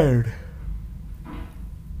I tired?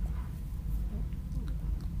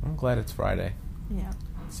 I'm glad it's Friday. Yeah.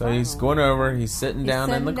 So he's going over. He's sitting down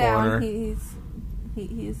in the corner. He's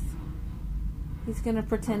gonna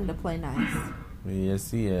pretend to play nice. Yes,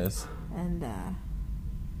 he is. And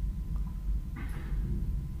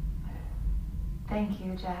thank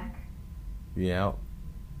you, Jack. Yeah.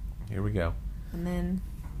 Here we go. And then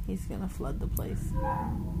he's gonna flood the place.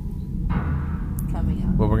 Coming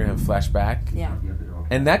up. Well, we're gonna have a flashback. Yeah.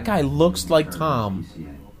 And that guy looks like Tom.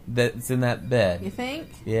 That's in that bed. You think?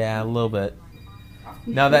 Yeah, a little bit.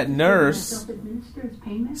 Now that nurse,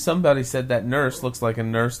 somebody said that nurse looks like a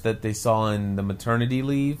nurse that they saw in the maternity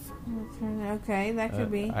leave. Okay, that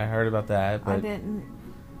could be. I heard about that, but I didn't.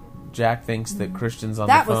 Jack thinks that Christian's on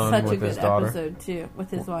That the was phone such a with good his daughter. episode too, with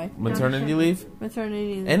his wife. Maternity leave?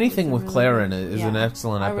 Maternity leave. Anything with really Claire good. in it is Yeah, an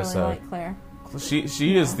excellent I episode. really like Claire.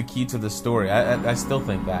 She is the key to the story. I still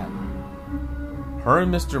think that. Her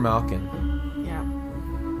and Mr. Malkin. Yeah.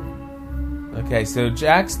 Okay, so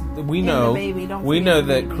Jack's. We And know. the baby, don't we forget know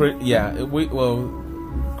the that.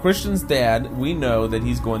 Christian's dad. We know that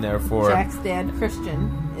he's going there for. Jack's dad,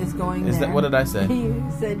 Christian, is going Is there. that what did I say? You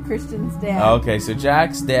said Christian's dad. Oh, okay, so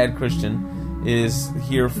Jack's dad, Christian, is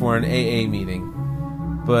here for an AA meeting,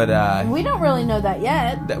 but We don't really know that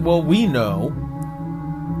yet. well, we know.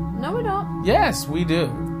 No, we don't. Yes, we do.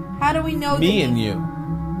 How do we know? Me that and you,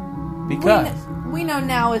 because we know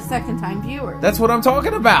now as second-time viewers. that's what I'm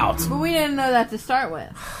talking about. But we didn't know that to start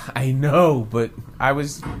with. I know, but I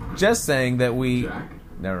was just saying that we.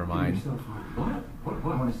 Never mind. What? I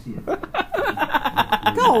want to see it.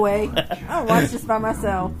 Go away. I'll watch this by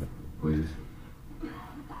myself. Please.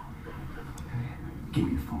 Give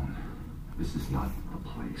me the phone. This is not the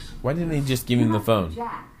place. Why didn't he just give him the phone?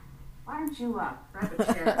 Jack, why don't you grab a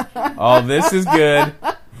chair? Oh, this is good.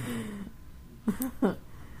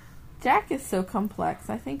 Jack is so complex.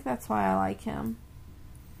 I think that's why I like him.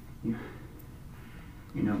 You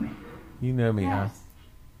know me. You know me, huh?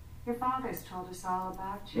 Your father's told us all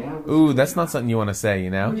about you. Yeah. Ooh, that's not something you want to say, you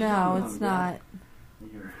know? No, it's not.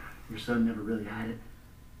 Your son never really had it.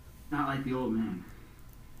 Not like the old man.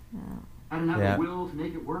 No. I didn't have Yeah. the will to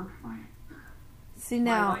make it work. See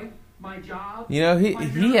now, My life, my job. You know,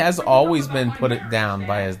 he has always been put it down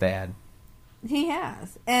by his dad. he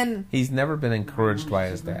has, and He's never been encouraged by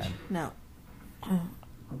his dad. no.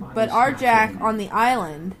 But our Jack on the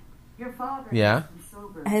island Your father Yeah.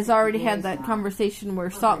 has already had that conversation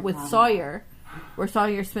with Sawyer, where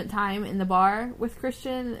Sawyer spent time in the bar with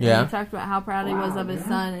Christian, and Yeah. he talked about how proud he was of his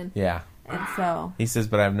son, Yeah. and so He says,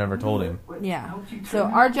 but I've never told him. yeah. So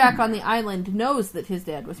our Jack on the island knows that his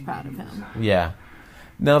dad was proud of him. Yeah.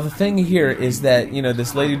 Now, the thing here is that,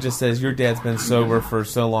 this lady just says, your dad's been sober for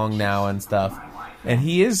so long now and stuff. And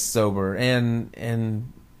he is sober,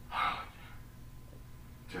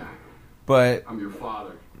 but... I'm your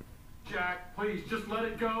father. Jack, please, just let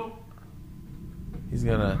it go. He's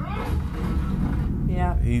gonna...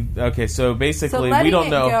 Yeah. Okay, so basically, so we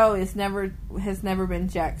don't know... go has never been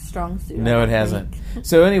Jack's strong suit. No, it hasn't.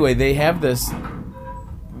 So anyway, they have this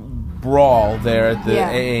brawl there at the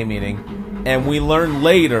AA meeting. And we learn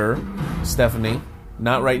later, Stephanie,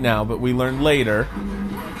 not right now, but we learn later,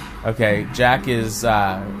 okay, Jack is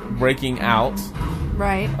breaking out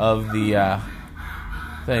of the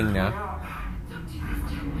thing now.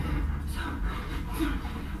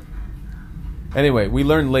 Anyway, we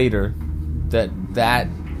learn later that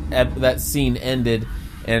scene ended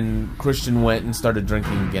and Christian went and started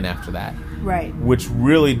drinking again after that. Right. Which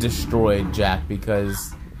really destroyed Jack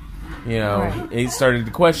because... he started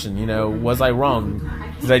to question, was I wrong?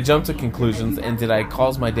 Did I jump to conclusions? And did I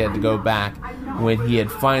cause my dad to go back when he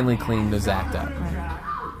had finally cleaned his act up?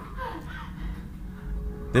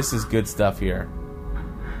 This is good stuff here.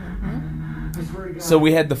 So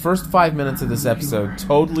we had the first 5 minutes of this episode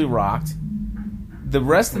totally rocked. The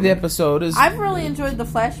rest of the episode is... I've really enjoyed the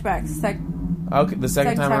flashbacks. Okay, the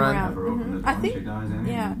second time around? Mm-hmm. I think,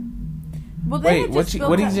 yeah. Well, wait, what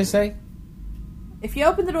did you just say? If you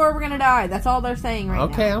open the door, we're going to die. That's all they're saying right now.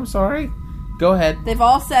 Okay, I'm sorry. Go ahead. They've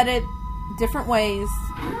all said it different ways.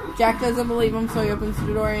 Jack doesn't believe him, so he opens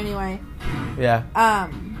the door anyway. Yeah.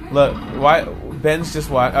 Look, why Ben's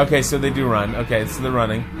just watching. Okay, so they do run. Okay, so they're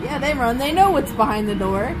running. Yeah, they run. They know what's behind the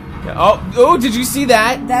door. Yeah. Oh, did you see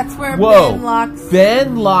that? That's where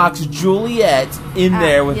Ben locks Juliet in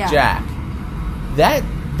there with Jack.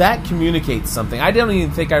 That communicates something. I don't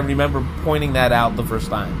even think I remember pointing that out the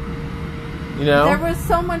first time. There was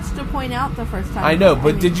so much to point out the first time. I know,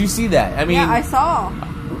 but did you see that? I mean, yeah, I saw.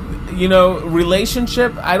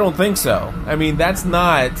 Relationship? I don't think so. I mean, that's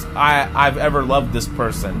not I've ever loved this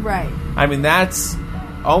person. Right. I mean, that's,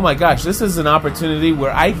 oh my gosh, this is an opportunity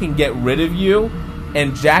where I can get rid of you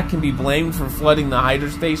and Jack can be blamed for flooding the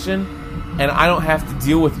Hydra station and I don't have to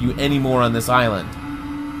deal with you anymore on this island.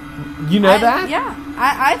 You know that? Yeah.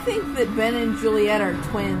 I think that Ben and Juliet are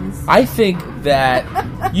twins. I think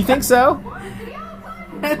that... You think so?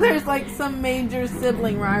 There's like some major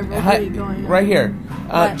sibling rivalry going on. Right here.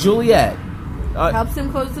 Juliet. Helps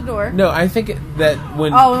him close the door. No, I think that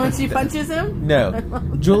when... Oh, when she punches him? No.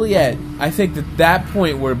 Juliet, I think that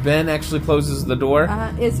point where Ben actually closes the door...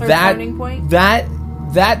 is her turning point? That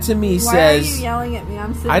to me says... Why are you yelling at me?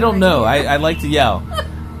 I'm sitting I don't know. Here. I like to yell.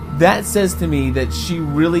 That says to me that she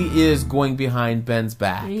really is going behind Ben's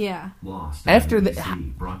back. Yeah. After that,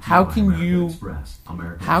 how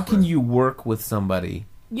can you work with somebody?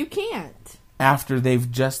 You can't. After they've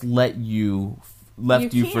just left you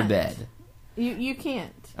for dead. You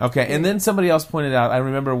can't. Okay, and then somebody else pointed out, I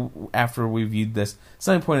remember after we viewed this,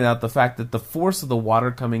 somebody pointed out the fact that the force of the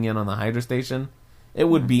water coming in on the Hydra station, it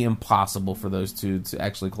would be impossible for those two to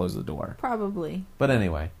actually close the door. Probably. But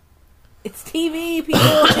anyway. It's TV, people.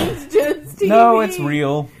 It's just TV. No, it's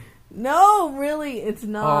real. No, really, it's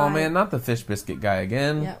not. Oh, man, not the fish biscuit guy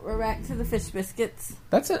again. Yeah, we're back to the fish biscuits.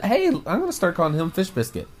 That's it. Hey, I'm going to start calling him Fish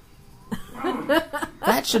Biscuit.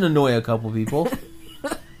 That should annoy a couple people.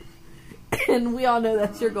 And we all know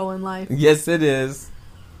that's your goal in life. Yes, it is.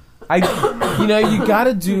 You got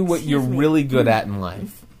to do what you're really good at in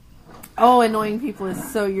life. Oh, annoying people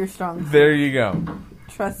is so your strong suit. There you go.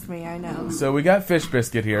 Trust me, I know. So we got Fish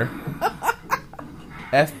Biscuit here.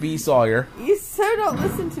 FB Sawyer. You so don't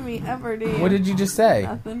listen to me ever, do you? What did you just say?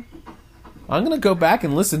 Nothing. I'm going to go back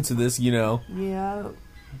and listen to this, Yeah.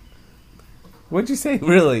 What'd you say,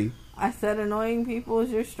 really? I said annoying people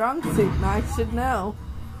is your strong suit, and I should know.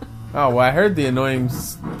 Oh, well, I heard the annoying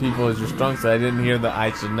people is your strong suit. I didn't hear the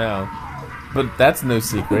I should know. But that's no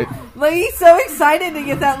secret. Like, he's so excited to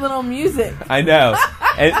get that little music. I know.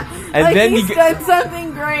 And like then he's done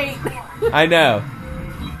something great. I know.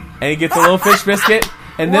 And he gets a little fish biscuit.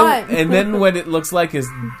 And then what it looks like is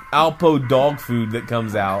Alpo dog food that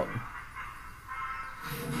comes out.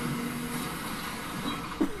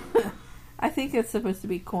 I think it's supposed to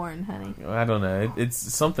be corn, honey. I don't know. It's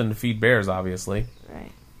something to feed bears, obviously.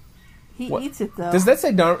 Right. He eats it, though. Does that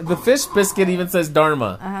say Dharma? The fish biscuit even says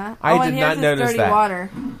Dharma. Uh-huh. I did not notice dirty that.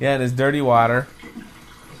 Water. Yeah, and his dirty water.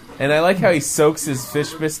 And I like how he soaks his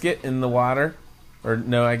fish biscuit in the water. Or,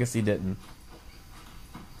 no, I guess he didn't.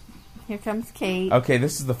 Here comes Kate. Okay,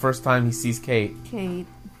 this is the first time he sees Kate. Kate.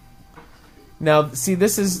 Now, see,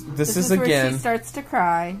 this is where again... she starts to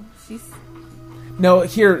cry. No,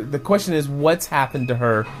 here, the question is, what's happened to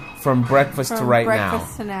her from breakfast to From right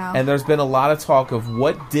breakfast to now. And there's been a lot of talk of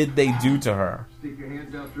what did they do to her. Stick your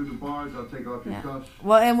hands out through the bars, I'll take off your cuffs.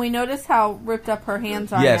 Well, and we notice how ripped up her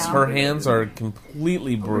hands are Yes, now. her hands are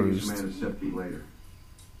completely I'll bring you some bruised. antiseptic later.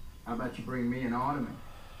 How about you bring me an ottoman?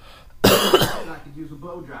 I could use a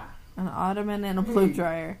blow dry. An ottoman and a blow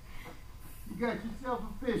dryer. You got yourself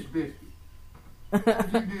a fish biscuit.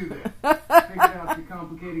 How'd you do that? Figured out your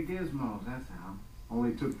complicated gizmos, that's how.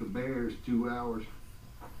 Only took the bears 2 hours.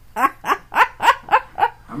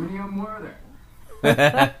 How many of them were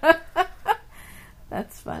there?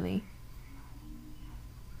 That's funny.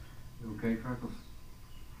 You okay, Freckles?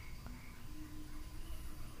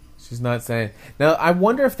 She's not saying. Now, I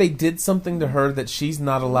wonder if they did something to her that she's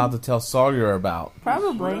not allowed to tell Sawyer about.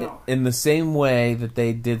 Probably. In the same way that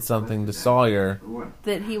they did something to Sawyer.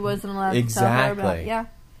 That he wasn't allowed to tell her about. Yeah.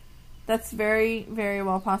 That's very, very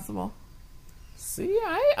well possible. See,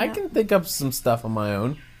 I can think up some stuff on my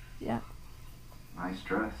own. Yeah. Nice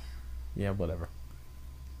dress. Yeah, whatever.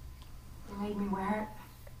 You made me wear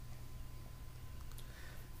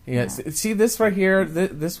it. Yeah, see this right here?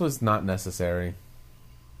 This was not necessary.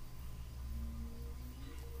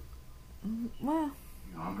 Well,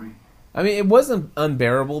 You hungry? I mean, it wasn't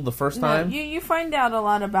unbearable the first no, time. you find out a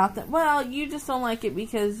lot about them. Well, you just don't like it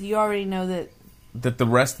because you already know that. That the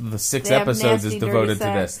rest of the 6 They have episodes is nasty, devoted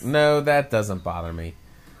dirty to this. sex. No, that doesn't bother me.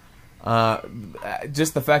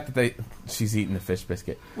 Just the fact that she's eating a fish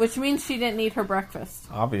biscuit. Which means she didn't eat her breakfast.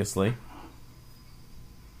 Obviously.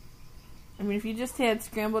 I mean, if you just had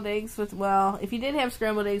scrambled eggs with, well, if you did have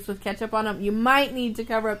scrambled eggs with ketchup on them, you might need to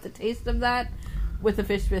cover up the taste of that with a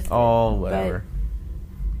fish biscuit. Oh, whatever.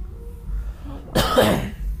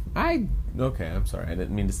 Okay, I'm sorry. I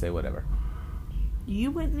didn't mean to say whatever.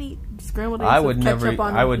 You wouldn't eat scrambled eggs I with would ketchup never.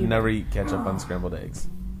 on I would them never either. eat ketchup on scrambled eggs.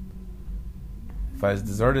 If I was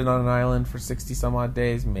deserted on an island for 60 some odd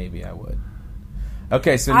days, maybe I would.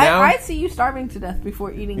 Okay, so now I'd see you starving to death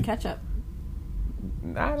before eating ketchup.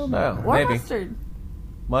 I don't know. Or maybe mustard.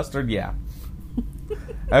 Mustard, yeah.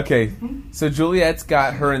 Okay, so Juliet's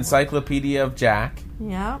got her Encyclopedia of Jack.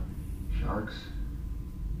 Yeah. Sharks.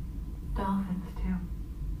 Dolphins,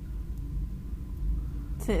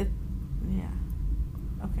 too. Yeah.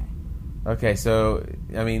 Okay. Okay, so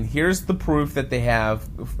I mean, here's the proof that they have.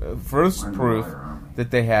 First proof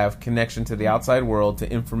that they have connection to the outside world, to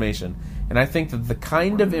information, and I think that the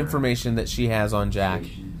kind of information that she has on Jack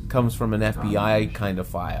comes from an FBI kind of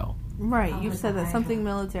file. Right, you've said that. Something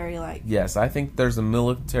military-like. Yes, I think there's a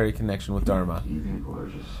military connection with Dharma. Evening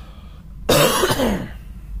gorgeous.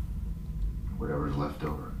 Whatever's left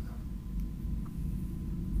over.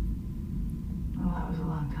 Well, that was a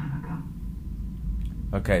long time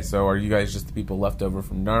ago. Okay, so are you guys just the people left over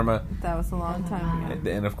from Dharma? That was a long time ago.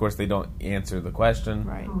 And of course, they don't answer the question.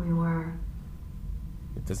 Right. Who we were.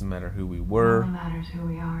 It doesn't matter who we It were. only matters who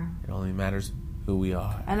we are. It only matters who we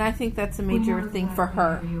are. And I think that's a We major know thing exactly for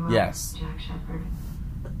her. who you are, Yes. Jack Shepherd.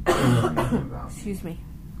 Excuse me.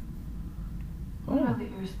 We know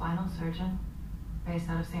that you're a spinal surgeon based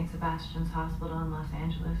out of St. Sebastian's Hospital in Los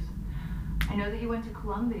Angeles. I know that you went to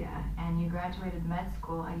Columbia and you graduated med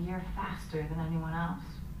school a year faster than anyone else.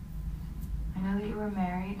 I know that you were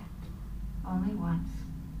married only once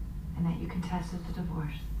and that you contested the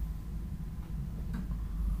divorce.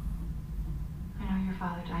 I know your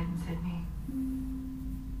father died in Sydney.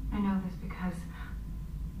 I know this because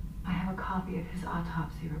I have a copy of his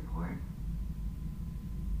autopsy report.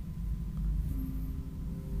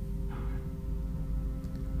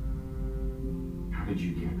 How did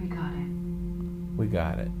you get We got it. We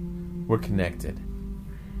got it. We're connected.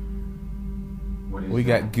 What is We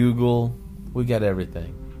that? got Google. We got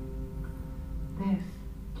everything. This,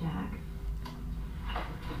 Jack,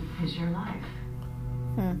 is your life.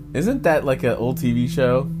 Isn't that like an old TV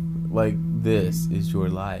show? Like, this is your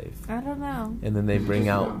life. I don't know. And then they bring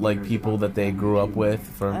out like people that they grew up with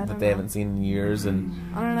from I that don't they know. haven't seen in years, and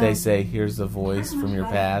I don't know. they say, "Here's a voice from your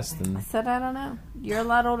past." I And said I don't know. You're a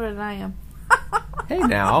lot older than I am. hey,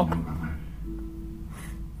 now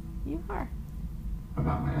You are.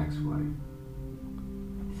 About my ex-wife.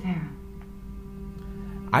 Sarah.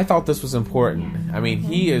 I thought this was important. I mean,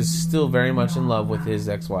 he is still very much in love with his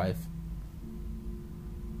ex-wife.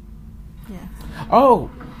 Yeah. Oh,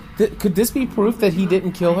 could this be proof that he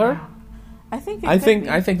didn't kill her? I think. I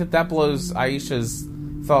think that blows Aisha's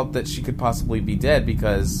thought that she could possibly be dead,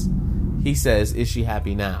 because he says, "Is she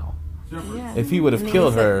happy now?" Yeah. If he would have And he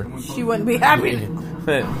killed said her, she wouldn't be happy.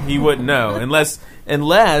 he wouldn't know,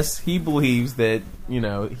 unless he believes that, you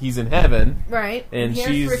know, he's in heaven. Right. And here's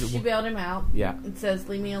she's where she bailed him out. Yeah. It says,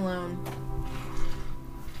 "Leave me alone."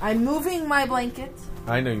 I'm moving my blanket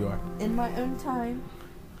I know you are. in my own time.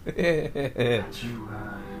 You,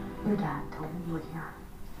 Your dad told me you were here.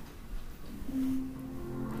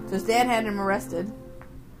 So his dad had him arrested.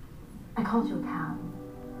 I called you a coward.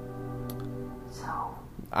 So,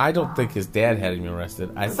 I don't think his dad had him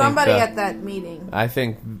arrested. I Somebody think at that meeting. I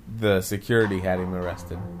think the security had him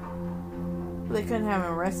arrested. They couldn't have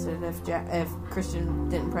him arrested if Christian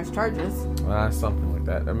didn't press charges. Something like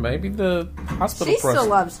that. Or maybe the hospital. She still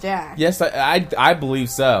loves Jack. Yes, I believe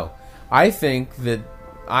so. I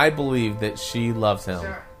believe that she loves him.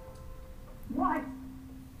 Sarah. What?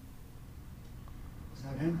 Is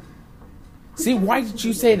that him? See, why did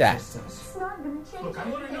you say that? It's not going to change. Look, I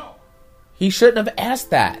want to know. He shouldn't have asked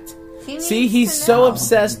that. See, he's to so know.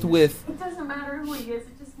 obsessed with... It doesn't matter who he is.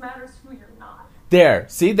 It just matters who you're not. There.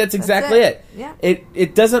 See, that's exactly it. Yeah.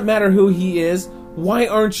 It doesn't matter who he is. Why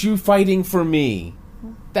aren't you fighting for me?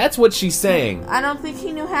 That's what she's saying. I don't think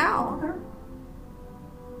he knew how.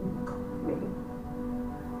 Me.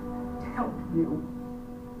 To help you.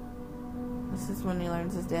 This is when he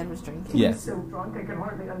learns his dad was drinking. He was Yes. so drunk I could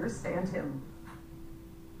hardly understand him.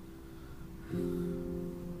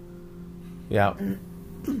 Yeah.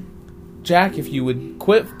 Jack, if you would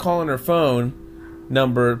quit calling her phone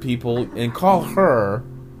number people and call her,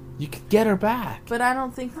 you could get her back. But I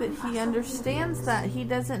don't think that he understands that. He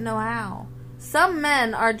doesn't know how. Some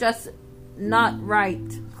men are just not right,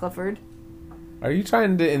 Clifford. Are you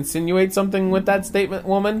trying to insinuate something with that statement,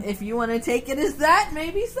 woman? If you want to take it as that,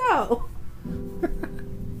 maybe so.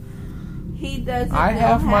 He doesn't I know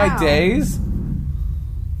have my how. days.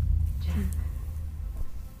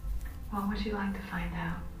 what would you like to find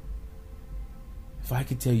out? If I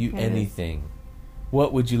could tell you Yes. anything,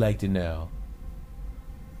 what would you like to know?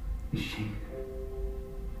 Is she?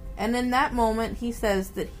 And in that moment, he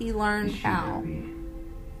says that he learned Is she how. happy?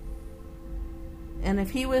 And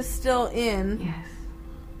if he was still in, Yes.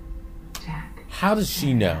 Jack. How does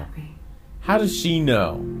she know? Happy. How does she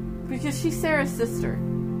know? because she's Sarah's sister.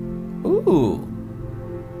 Ooh.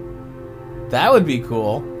 That would be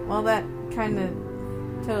cool. Well, that kind of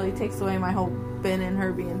totally takes away my whole Ben and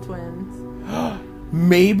her being twins.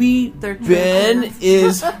 Maybe They're Ben twins.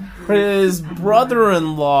 is his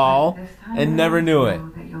brother-in-law This time and never knew it. I know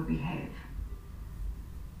that you'll behave.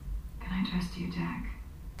 Can I trust you, Jack?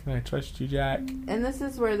 Can I trust you, Jack? And this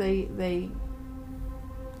is where they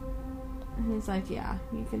and he's like, yeah,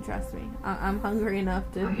 you can trust me. I'm hungry enough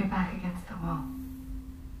Put your to. back against the wall.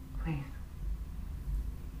 Please.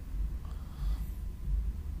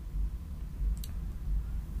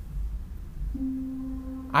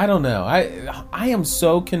 I don't know. I am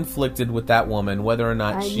so conflicted with that woman, whether or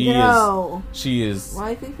not I she know. is. Well,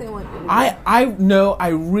 I think they want you to. I know. I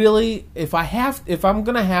really, if I had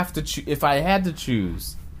to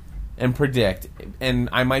choose and predict, and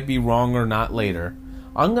I might be wrong or not later,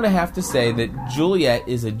 I'm gonna have to say that Juliet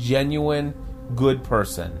is a genuine good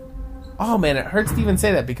person. Oh man, it hurts to even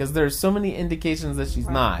say that because there's so many indications that she's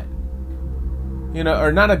not. You know,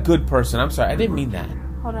 or not a good person. I'm sorry, I didn't mean that.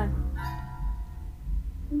 Hold on.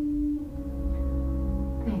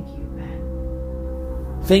 Thank you,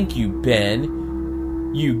 Ben. Thank you,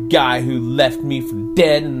 Ben. You guy who left me for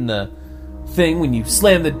dead in the thing when you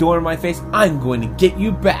slammed the door in my face. I'm going to get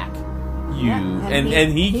you back. You Yeah,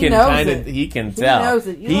 and he can knows kind it. of he can He tell. knows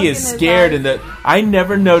it. You He look is in his scared eyes. in the. I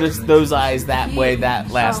never noticed those eyes that way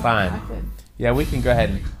that last Oh, time. I could. Yeah, we can go ahead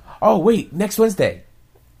and. Oh wait, next Wednesday.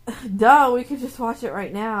 Duh, we could just watch it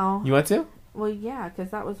right now. You want to? Well, yeah,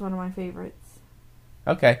 because that was one of my favorites.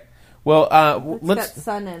 Okay. Well, It's got let's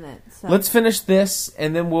sun in it. So. let's finish this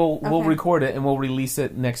and then we'll Okay. record it and we'll release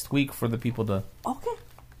it next week for the people to. Okay.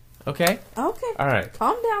 Okay. Okay. All right.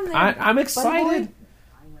 Calm down there. I'm buddy excited.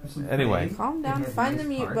 boy. Anyway. Calm down. Find the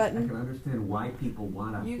mute I button. can understand why people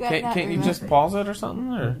want to. You got that. Can't you remote? just pause it or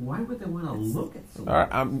something? Or? Why would they want to look at All someone?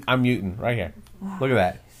 right, I'm muting right here. Look at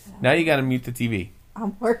that. Now you got to mute the TV.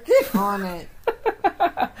 I'm working on it.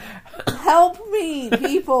 Help me,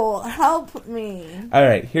 people. Help me. All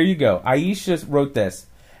right, here you go. Aisha wrote this.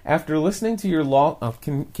 After listening to your law,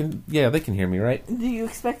 yeah, they can hear me, right? Do you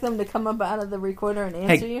expect them to come up out of the recorder and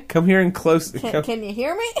answer Hey, you? come here and close. Can you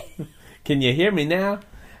hear me? Can you hear me now?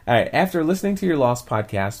 All right. After listening to your Lost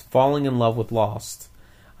podcast, Falling in Love with Lost,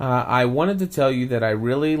 I wanted to tell you that I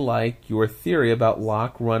really like your theory about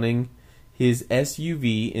Locke running his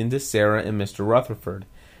SUV into Sarah and Mr. Rutherford.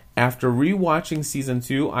 After rewatching Season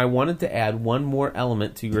 2, I wanted to add one more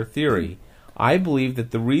element to your theory. I believe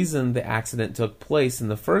that the reason the accident took place in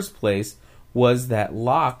the first place was that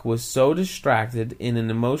Locke was so distracted in an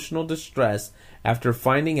emotional distress after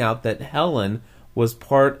finding out that Helen was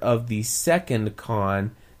part of the second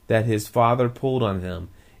con that his father pulled on him.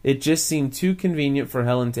 It just seemed too convenient for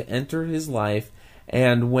Helen to enter his life,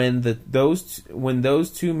 and when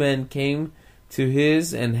those two men came to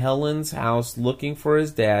his and Helen's house looking for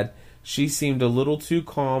his dad, she seemed a little too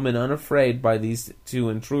calm and unafraid by these two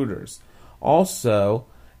intruders. Also,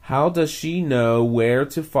 how does she know where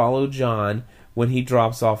to follow John when he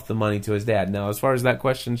drops off the money to his dad? Now, as far as that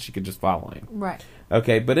question, she could just follow him. Right.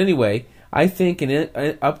 Okay, but anyway, I think in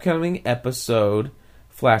an upcoming episode,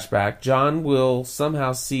 flashback, John will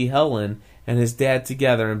somehow see Helen and his dad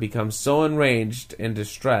together and become so enraged and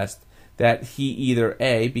distressed that he either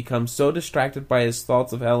A, becomes so distracted by his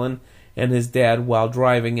thoughts of Helen and his dad while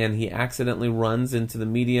driving and he accidentally runs into the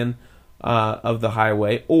median of the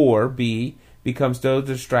highway, or B, becomes so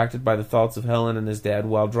distracted by the thoughts of Helen and his dad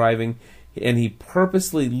while driving and he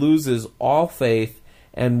purposely loses all faith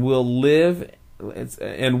and will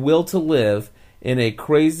to live in a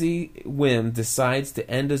crazy whim, decides to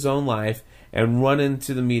end his own life and run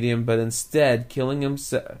into the median, but instead of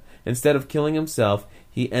killing himself,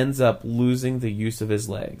 he ends up losing the use of his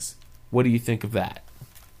legs. What do you think of that?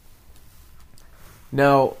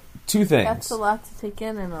 Now, two things. That's a lot to take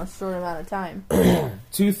in a short amount of time.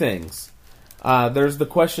 Two things. There's the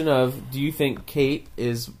question of, do you think Kate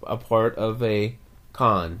is a part of a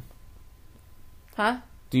con? Huh?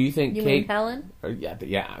 Do you think you Kate... mean Helen?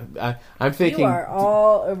 Yeah. I'm thinking... You are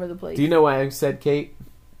all over the place. Do you know why I said Kate?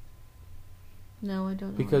 No, I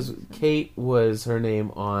don't know. Because Kate was her name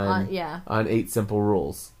on 8 Simple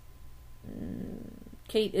Rules.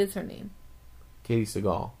 Kate is her name. Katie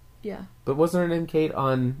Seagal. Yeah. But wasn't her name Kate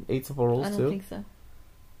on 8 Simple Rules too? I don't think so.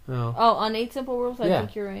 No. Oh, on 8 Simple Rules? I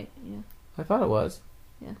think you're right. Yeah. I thought it was.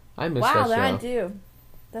 Yeah. I missed that show. Wow, I do.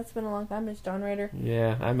 That's been a long time. I miss John Ritter.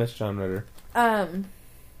 Yeah, I miss John Ritter.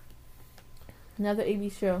 Another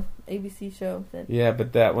ABC show. Yeah,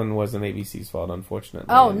 but that one wasn't ABC's fault, unfortunately.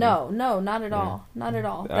 Oh, no, not at all. Not at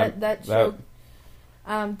all. That show...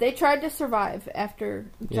 they tried to survive after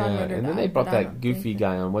John Ritter died. And then they brought that goofy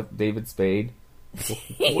guy on, David Spade?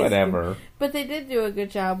 Whatever. But they did do a good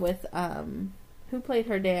job with, who played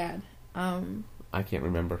her dad? I can't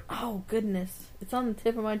remember. Oh, goodness. It's on the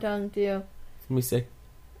tip of my tongue, too. Let me see.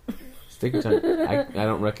 Stick your tongue. I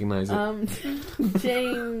don't recognize it.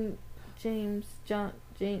 James.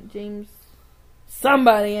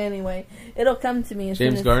 Somebody, anyway. It'll come to me.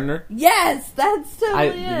 James Gardner? Yes, that's totally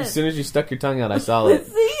it. As soon as you stuck your tongue out, I saw it.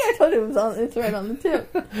 See, I told you it's right on the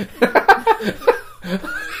tip.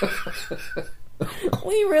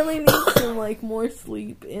 We really need some more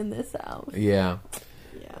sleep in this house. Yeah.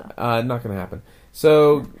 Not gonna happen.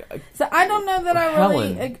 So I don't know that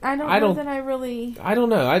Helen, I don't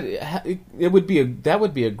know. That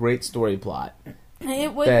would be a great story plot.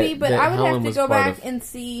 It would be, but I would have to go back and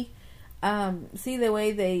see the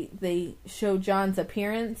way they show John's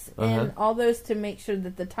appearance and all those to make sure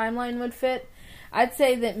that the timeline would fit. I'd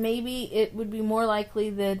say that maybe it would be more likely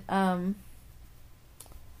that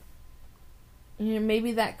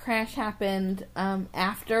maybe that crash happened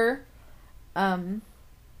after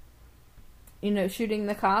shooting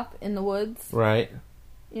the cop in the woods. Right.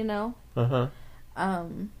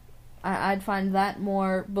 I'd find that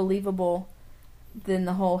more believable than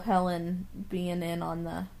the whole Helen being in on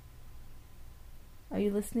the... Are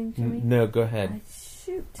you listening to me? No, go ahead.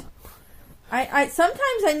 Shoot. I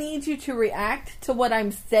sometimes I need you to react to what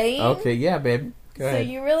I'm saying. Okay, yeah, babe. Go ahead.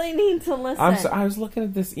 So you really need to listen. I was looking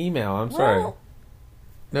at this email. I'm sorry.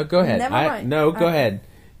 No, go ahead. Never mind. Go ahead.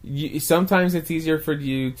 Sometimes it's easier for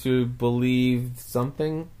you to believe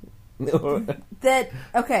something.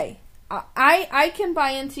 Okay. I can buy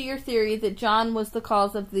into your theory that John was the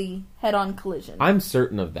cause of the head-on collision. I'm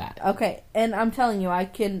certain of that. Okay. And I'm telling you, I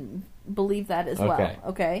can believe that as well.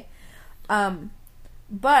 Okay.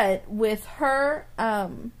 But with her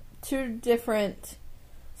two different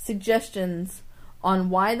suggestions on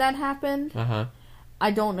why that happened,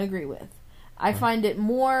 I don't agree with. I find it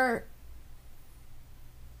more...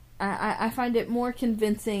 I find it more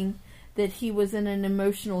convincing that he was in an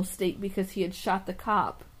emotional state because he had shot the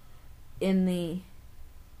cop in the...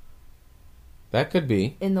 That could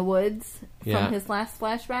be. In the woods from his last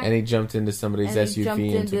flashback. And he jumped into somebody's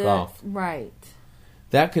SUV and took off. Right.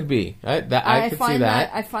 That could be. I could see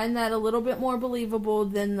that. I find that a little bit more believable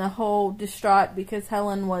than the whole distraught because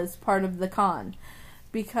Helen was part of the con.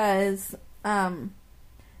 Because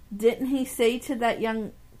didn't he say to that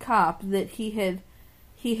young cop that he had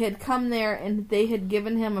come there and they had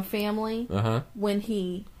given him a family when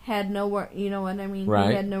he had nowhere, you know what I mean? Right.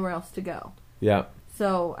 He had nowhere else to go. Yeah.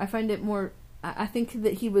 So I find it more, I think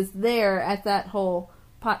that he was there at that whole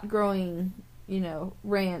pot growing,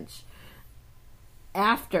 ranch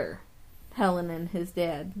after Helen and his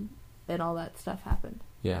dad and all that stuff happened.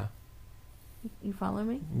 Yeah. You follow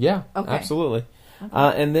me? Yeah, Okay. absolutely.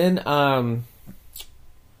 Okay. And then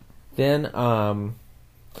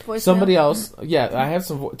Voicemail? somebody else. Yeah, I have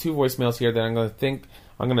two voicemails here that I'm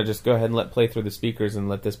going to just go ahead and let play through the speakers and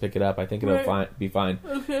let this pick it up. I think it'll be fine.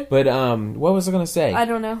 Okay. But what was I going to say? I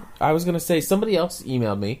don't know. I was going to say somebody else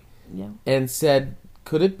emailed me and said,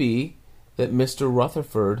 could it be that Mr.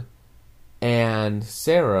 Rutherford and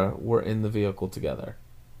Sarah were in the vehicle together?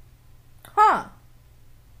 Huh.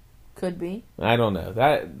 Could be. I don't know.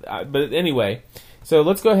 But anyway, so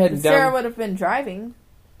let's go ahead and Sarah would have been driving,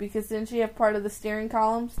 because didn't she have part of the steering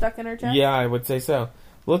column stuck in her chest? Yeah, I would say so.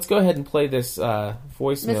 Let's go ahead and play this voicemail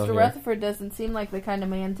Mr. here. Rutherford doesn't seem like the kind of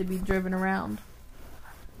man to be driven around.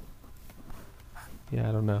 Yeah,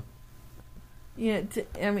 I don't know. Yeah,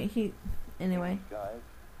 anyway.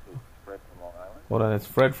 Hold on, it's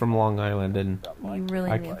Fred from Long Island, and You really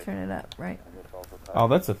need to turn it up, right? Oh,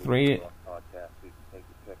 that's a 3.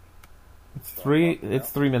 It's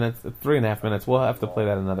 3 minutes. 3.5 minutes. We'll have to play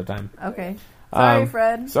that another time. Okay. Sorry,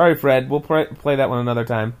 Fred. Sorry, Fred. We'll play that one another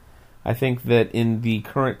time. I think that in the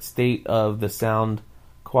current state of the sound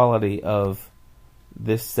quality of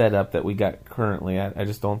this setup that we got currently, I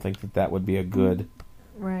just don't think that would be a good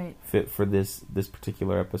fit for this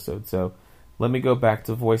particular episode. So let me go back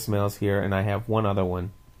to voicemails here, and I have one other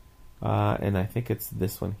one, and I think it's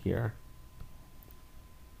this one here.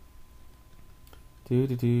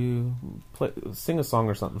 Sing a song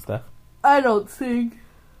or something, Steph. I don't sing.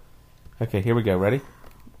 Okay, here we go. Ready?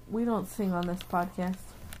 We don't sing on this podcast.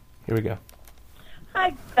 Here we go.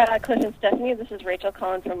 Hi, Cliff and Stephanie. This is Rachel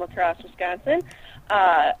calling from La Crosse, Wisconsin.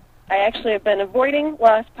 I actually have been avoiding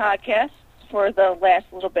last podcasts for the last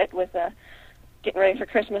little bit with getting ready for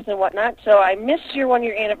Christmas and whatnot. So I missed your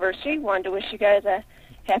 1-year anniversary. Wanted to wish you guys a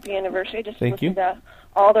happy anniversary. Just listened to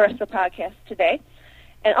all the rest of the podcasts today.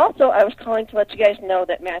 And also, I was calling to let you guys know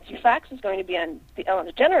that Matthew Fox is going to be on the Ellen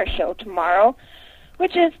DeGeneres show tomorrow,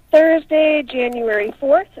 which is Thursday, January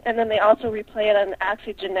 4th, and then they also replay it on the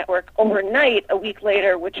Oxygen Network overnight a week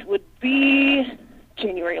later, which would be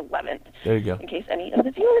January 11th. There you go. In case any of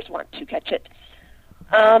the viewers want to catch it.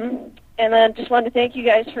 And then just wanted to thank you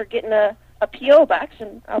guys for getting a P.O. box,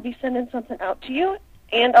 and I'll be sending something out to you.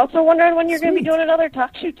 And also wondering when you're going to be doing another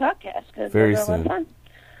Talk Shoe Talkcast, because very those are a lot soon. of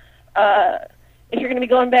fun. If you're going to be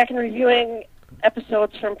going back and reviewing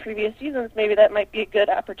episodes from previous seasons, maybe that might be a good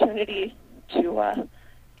opportunity to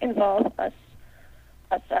involve us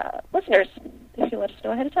listeners. If you let us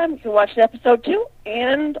know ahead of time, you can watch the episode too,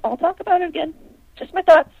 and I'll talk about it again. Just my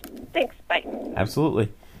thoughts. Thanks. Bye.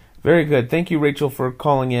 Absolutely. Very good. Thank you, Rachel, for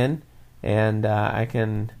calling in, and I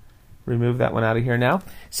can remove that one out of here now.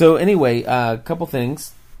 So anyway, a couple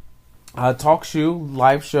things. Talk Shoe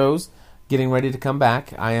live shows getting ready to come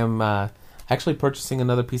back. I am actually purchasing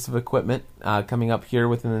another piece of equipment coming up here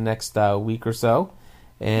within the next week or so.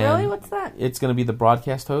 And really? What's that? It's going to be the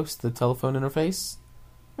broadcast host, the telephone interface.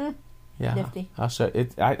 Yeah, nifty. I'll show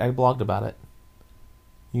it. I blogged about it.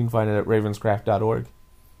 You can find it at ravenscraft.org.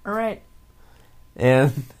 All right.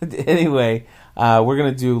 And anyway, we're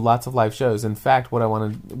going to do lots of live shows. In fact, what I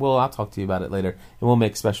want to... Well, I'll talk to you about it later, and we'll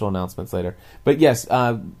make special announcements later. But yes,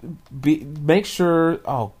 make sure...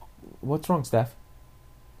 Oh, what's wrong, Steph?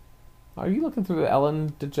 Are you looking through the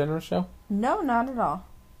Ellen DeGeneres show? No, not at all.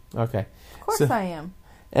 Okay. Of course I am.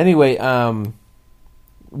 Anyway,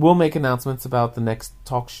 we'll make announcements about the next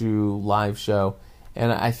Talk Shoe live show,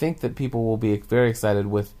 and I think that people will be very excited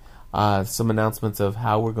with some announcements of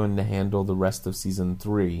how we're going to handle the rest of Season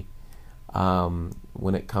 3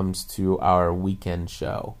 when it comes to our weekend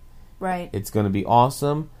show. Right. It's going to be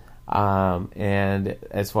awesome, and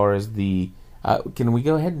as far as the... can we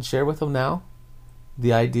go ahead and share with them now?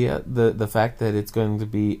 The idea, the fact that it's going to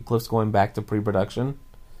be... Cliff's going back to pre-production,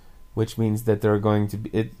 which means that they're going to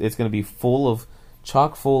be... It's going to be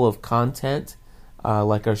chock full of content,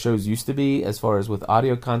 like our shows used to be, as far as with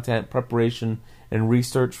audio content, preparation, and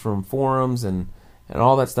research from forums, and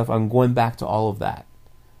all that stuff. I'm going back to all of that.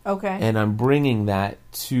 Okay. And I'm bringing that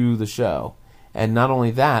to the show. And not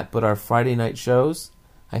only that, but our Friday night shows,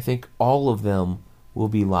 I think all of them will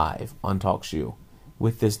be live on TalkShoe.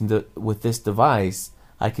 With this device,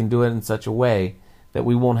 I can do it in such a way that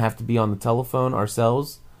we won't have to be on the telephone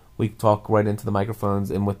ourselves. We talk right into the microphones,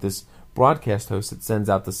 and with this broadcast host, it sends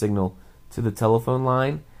out the signal to the telephone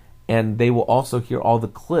line, and they will also hear all the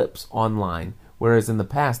clips online, whereas in the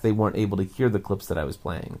past, they weren't able to hear the clips that I was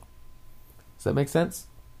playing. Does that make sense?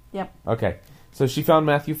 Yep. Okay. So she found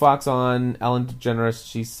Matthew Fox on Ellen DeGeneres.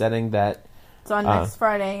 She's setting that... It's on next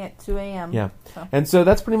Friday at 2 a.m. Yeah. So. And so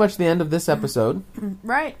that's pretty much the end of this episode.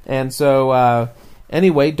 Right. And so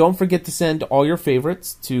Anyway, don't forget to send all your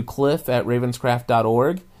favorites to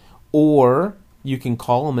cliff@ravenscraft.org, or you can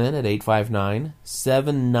call them in at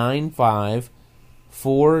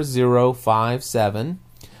 859-795-4057.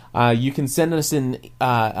 You can send us in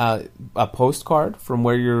a postcard from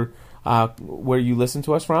where you listen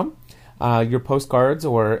to us from. Your postcards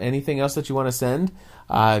or anything else that you want to send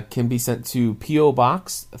can be sent to P.O.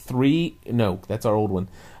 Box 3... No, that's our old one.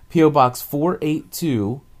 P.O. Box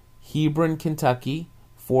 482, Hebron, Kentucky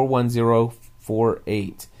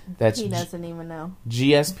 41048. That's he doesn't even know.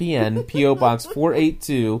 GSPN, P.O. Box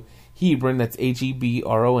 482, Hebron, that's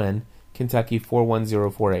Hebron, Kentucky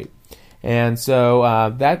 41048. And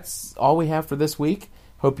so that's all we have for this week.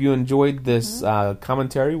 Hope you enjoyed this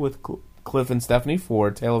commentary with Cliff and Stephanie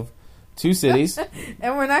for Tale of Two Cities.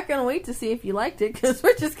 And we're not going to wait to see if you liked it, because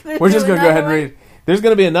we're just going to go ahead and read it. There's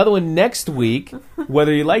going to be another one next week,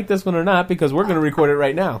 whether you like this one or not, because we're going to record it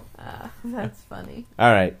right now. That's funny.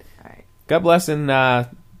 All right. God bless and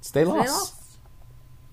stay lost.